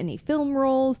able to get any film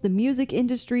roles. The music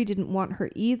industry didn't want her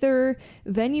either.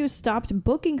 Venues stopped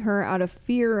booking her out of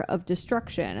fear of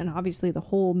destruction. And obviously the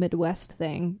whole Midwest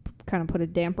thing kind of put a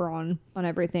damper on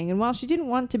everything. And while she didn't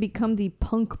want to become the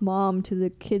punk mom to the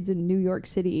kids in New York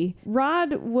City,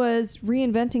 Rod was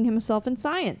reinventing himself in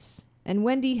science. And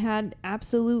Wendy had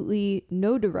absolutely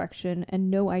no direction and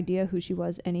no idea who she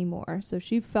was anymore. So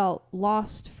she felt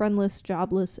lost, friendless,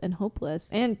 jobless, and hopeless.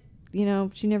 And, you know,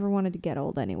 she never wanted to get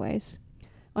old anyways.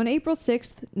 On April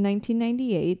 6th,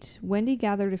 1998, Wendy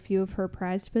gathered a few of her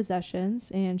prized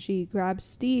possessions and she grabbed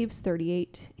Steve's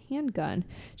 .38 handgun.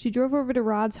 She drove over to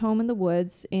Rod's home in the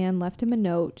woods and left him a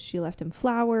note. She left him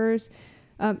flowers.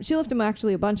 She left him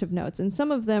actually a bunch of notes, and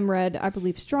some of them read, "I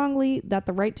believe strongly that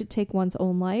the right to take one's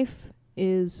own life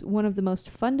is one of the most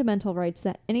fundamental rights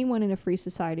that anyone in a free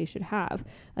society should have."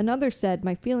 Another said,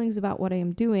 "My feelings about what I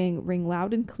am doing ring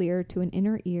loud and clear to an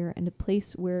inner ear and a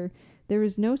place where there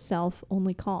is no self,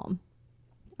 only calm.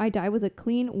 I die with a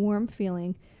clean, warm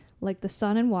feeling like the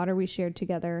sun and water we shared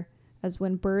together, as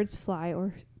when birds fly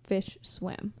or fish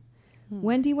swim."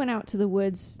 Wendy went out to the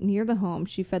woods near the home.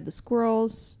 She fed the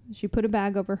squirrels, she put a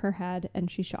bag over her head,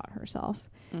 and she shot herself.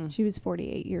 She was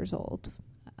 48 years old.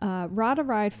 Rod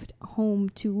arrived home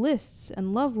to lists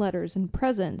and love letters and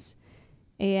presents,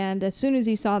 and as soon as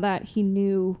he saw that, he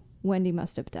knew Wendy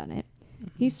must have done it.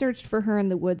 He searched for her in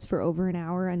the woods for over an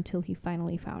hour until he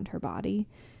finally found her body.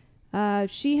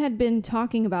 She had been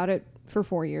talking about it for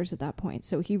 4 years at that point,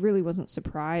 so he really wasn't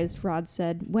surprised. Rod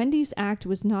said, "Wendy's act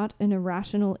was not an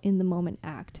irrational, in-the-moment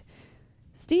act."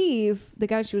 Steve, the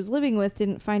guy she was living with,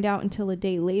 didn't find out until a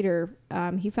day later.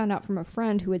 He found out from a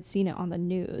friend who had seen it on the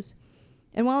news.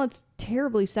 And while it's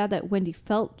terribly sad that Wendy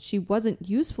felt she wasn't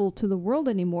useful to the world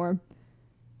anymore,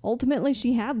 ultimately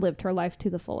she had lived her life to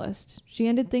the fullest. She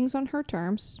ended things on her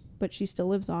terms, but she still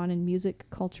lives on in music,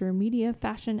 culture, media,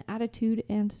 fashion, attitude,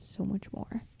 and so much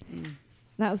more.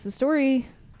 That was the story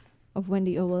of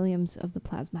Wendy O. Williams of the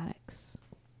Plasmatics.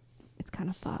 It's kind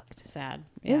of fucked. Sad.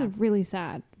 It is really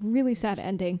sad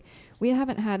ending. We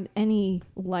haven't had any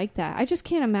like that. I just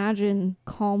can't imagine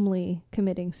calmly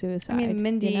committing suicide. I mean,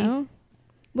 Mindy, you know?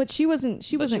 But she wasn't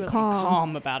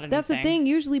calm about it. That's the thing.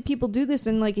 Usually people do this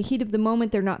in like a heat of the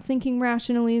moment. They're not thinking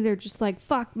rationally. They're just like,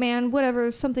 fuck, man, whatever.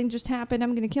 Something just happened.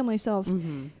 I'm going to kill myself.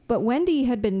 But Wendy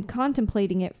had been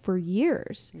contemplating it for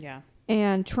years. Yeah.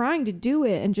 And trying to do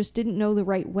it and just didn't know the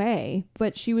right way.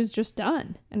 But she was just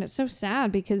done. And it's so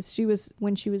sad because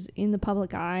when she was in the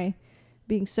public eye,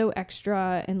 being so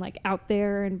extra and like out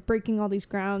there and breaking all these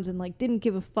grounds and like didn't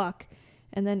give a fuck.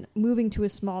 And then moving to a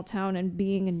small town and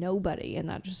being a nobody. And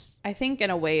that just... I think in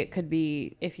a way it could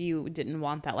be if you didn't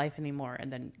want that life anymore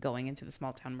and then going into the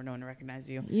small town where no one recognized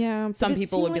you. Yeah. Some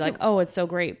people would be like, oh, it's so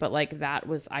great. But like that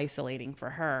was isolating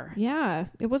for her. Yeah.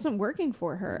 It wasn't working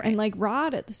for her. Right. And like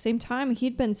Rod at the same time,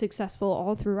 he'd been successful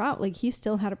all throughout. Like he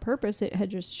still had a purpose. It had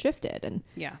just shifted. And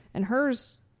yeah. And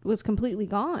hers was completely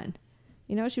gone.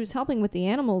 You know, she was helping with the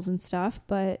animals and stuff,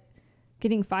 but...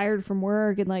 getting fired from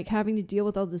work and like having to deal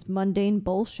with all this mundane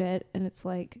bullshit, and it's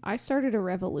like I started a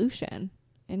revolution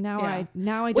and now I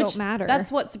don't matter.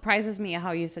 That's what surprises me,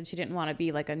 how you said she didn't want to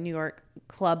be like a New York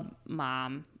club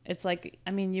mom. It's like,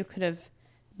 I mean, you could have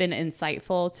been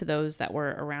insightful to those that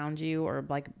were around you or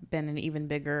like been an even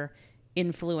bigger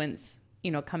influence, you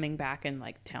know, coming back and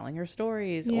like telling her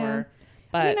stories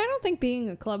But I mean, I don't think being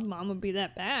a club mom would be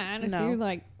that bad. If you're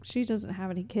like, she doesn't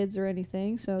have any kids or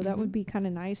anything, so that would be kind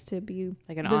of nice to be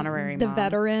like an honorary the mom.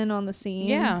 veteran on the scene.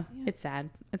 Yeah, it's sad.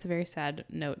 It's a very sad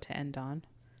note to end on.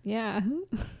 Yeah.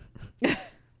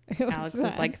 Alex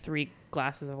is like 3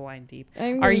 glasses of wine deep.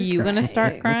 I'm Are you going to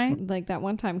start crying? Like that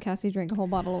one time Cassie drank a whole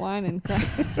bottle of wine and cried.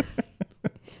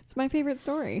 It's my favorite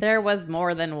story. There was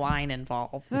more than wine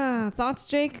involved. Thoughts,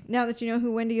 Jake? Now that you know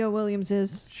who Wendy O. Williams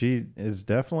is. She is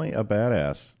definitely a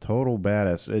badass. Total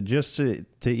badass. Just to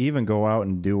even go out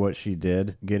and do what she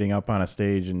did, getting up on a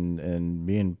stage and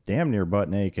being damn near butt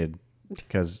naked,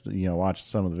 because, you know, watching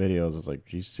some of the videos, it's like,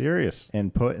 she's serious.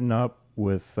 And putting up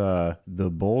with the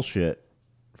bullshit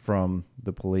from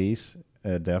the police.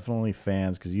 Definitely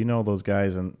fans, because you know those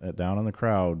guys down in the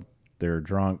crowd, they're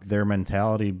drunk. Their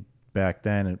mentality back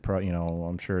then, and you know,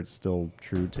 I'm sure it's still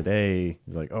true today.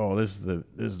 It's like, oh, this is the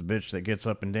bitch that gets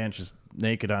up and dances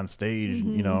naked on stage.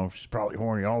 Mm-hmm. You know, she's probably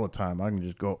horny all the time. I can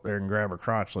just go up there and grab her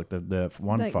crotch like the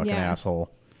one fucking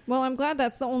asshole. Well, I'm glad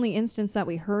that's the only instance that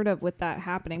we heard of with that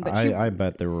happening. But I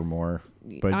bet there were more.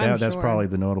 But that's probably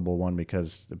the notable one,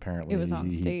 because apparently it was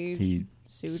on stage. He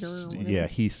sued her. Yeah,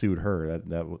 he sued her.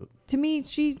 To me,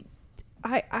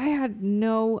 I had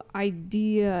no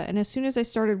idea. And as soon as I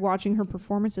started watching her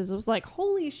performances, it was like,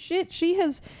 holy shit,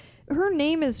 her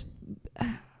name is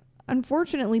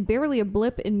unfortunately barely a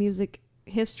blip in music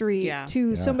history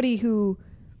to somebody who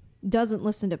doesn't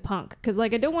listen to punk. Because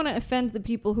like, I don't want to offend the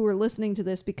people who are listening to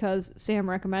this because Sam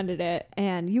recommended it.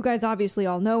 And you guys obviously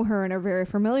all know her and are very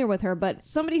familiar with her. But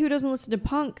somebody who doesn't listen to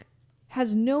punk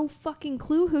has no fucking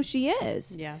clue who she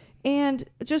is. Yeah. And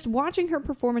just watching her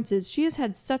performances, she has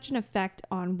had such an effect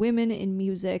on women in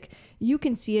music. You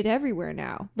can see it everywhere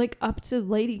now, like up to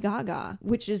Lady Gaga,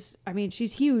 which is, I mean,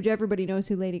 she's huge. Everybody knows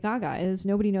who Lady Gaga is.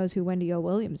 Nobody knows who Wendy O.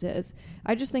 Williams is.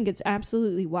 I just think it's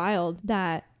absolutely wild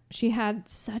that she had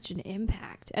such an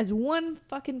impact as one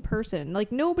fucking person.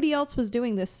 Like, nobody else was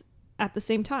doing this at the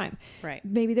same time. Right.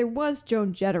 Maybe there was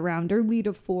Joan Jett around or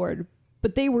Lita Ford,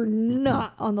 but they were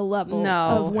not on the level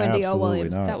of Wendy O.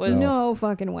 Williams. Not. That was no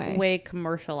fucking way.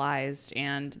 Commercialized,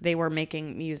 and they were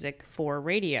making music for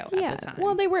radio at the time.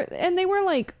 Well, they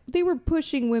were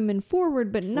pushing women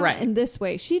forward, but not in this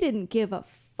way. She didn't give a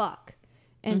fuck.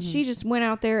 And she just went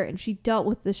out there and she dealt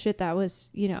with the shit that was,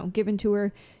 given to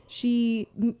her. She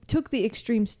took the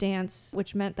extreme stance,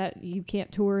 which meant that you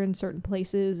can't tour in certain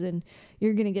places and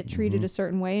you're going to get treated a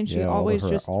certain way. And she always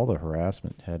all the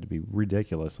harassment had to be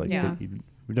ridiculous. Like,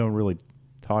 we don't really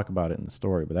talk about it in the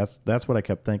story, but that's what I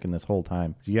kept thinking this whole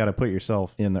time. So you got to put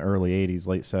yourself in the early 80s,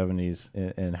 late 70s,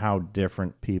 and how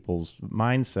different people's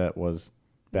mindset was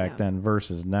back then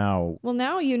versus now. Well,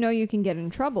 now you can get in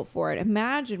trouble for it.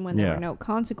 Imagine when there were no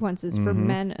consequences for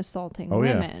men assaulting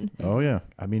women. Oh yeah.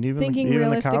 I mean, even Thinking the cops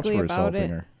realistically were about assaulting it.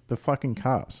 her. The fucking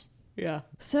cops. Yeah.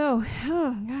 So,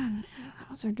 oh god, that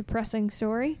was our depressing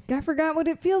story. I forgot what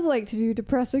it feels like to do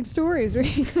depressing stories. We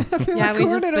haven't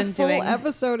recorded a full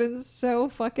episode and it's so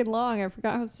fucking long. I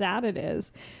forgot how sad it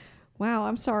is. Wow,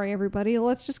 I'm sorry, everybody.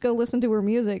 Let's just go listen to her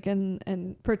music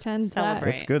and pretend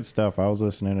Celebrate. It's good stuff. I was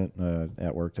listening it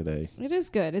at work today. It is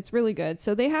good. It's really good.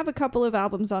 So they have a couple of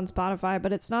albums on Spotify,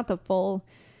 but it's not the full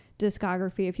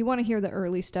discography. If you want to hear the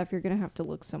early stuff, you're going to have to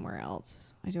look somewhere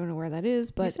else. I don't know where that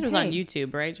is, but you said it was on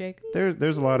YouTube, right, Jake?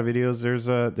 There's a lot of videos.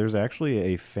 There's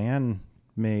actually a fan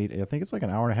made, I think it's like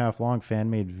an hour and a half long fan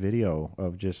made video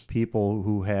of just people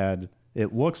who had,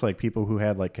 it looks like people who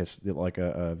had like a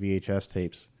VHS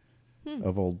tapes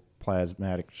of old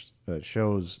plasmatic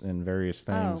shows and various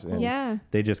things. Cool. And yeah,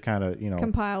 they just kind of,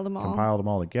 compiled them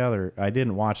all together. I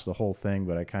didn't watch the whole thing,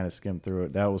 but I kind of skimmed through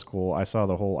it. That was cool. I saw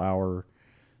the whole hour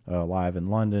live in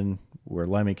London where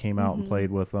Lemmy came out and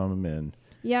played with them. And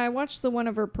yeah, I watched the one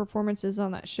of her performances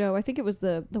on that show. I think it was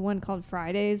the one called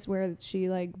Fridays where she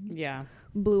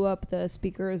blew up the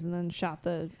speakers and then shot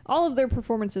all of their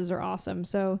performances are awesome.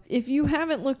 So if you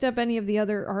haven't looked up any of the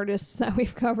other artists that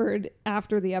we've covered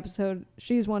after the episode,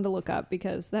 she's one to look up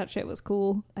because that shit was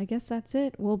cool. I guess that's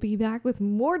it. We'll be back with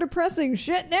more depressing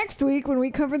shit next week when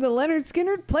we cover the Leonard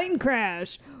Skinner plane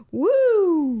crash.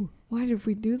 Woo! Why did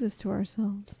we do this to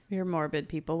ourselves? We're morbid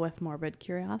people with morbid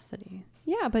curiosity.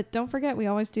 Yeah, but don't forget, we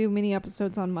always do mini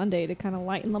episodes on Monday to kind of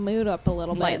lighten the mood up a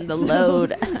little bit. Lighten the load.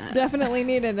 Definitely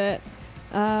needed it.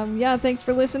 Thanks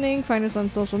for listening. Find us on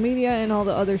social media and all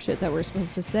the other shit that we're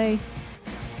supposed to say.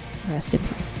 Rest in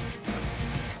peace.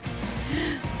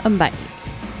 Bye.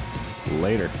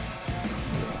 later.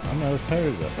 I'm not as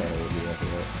tired as I thought I would be after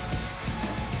that.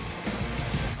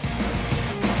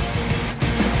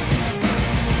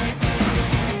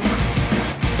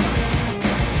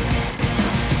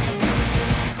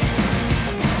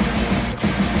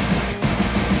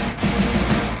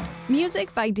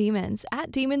 Music by Demons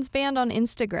at Demons Band on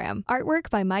Instagram. Artwork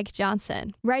by Mike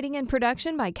Johnson. Writing and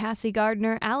production by Cassie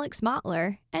Gardner, Alex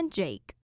Mottler, and Jake.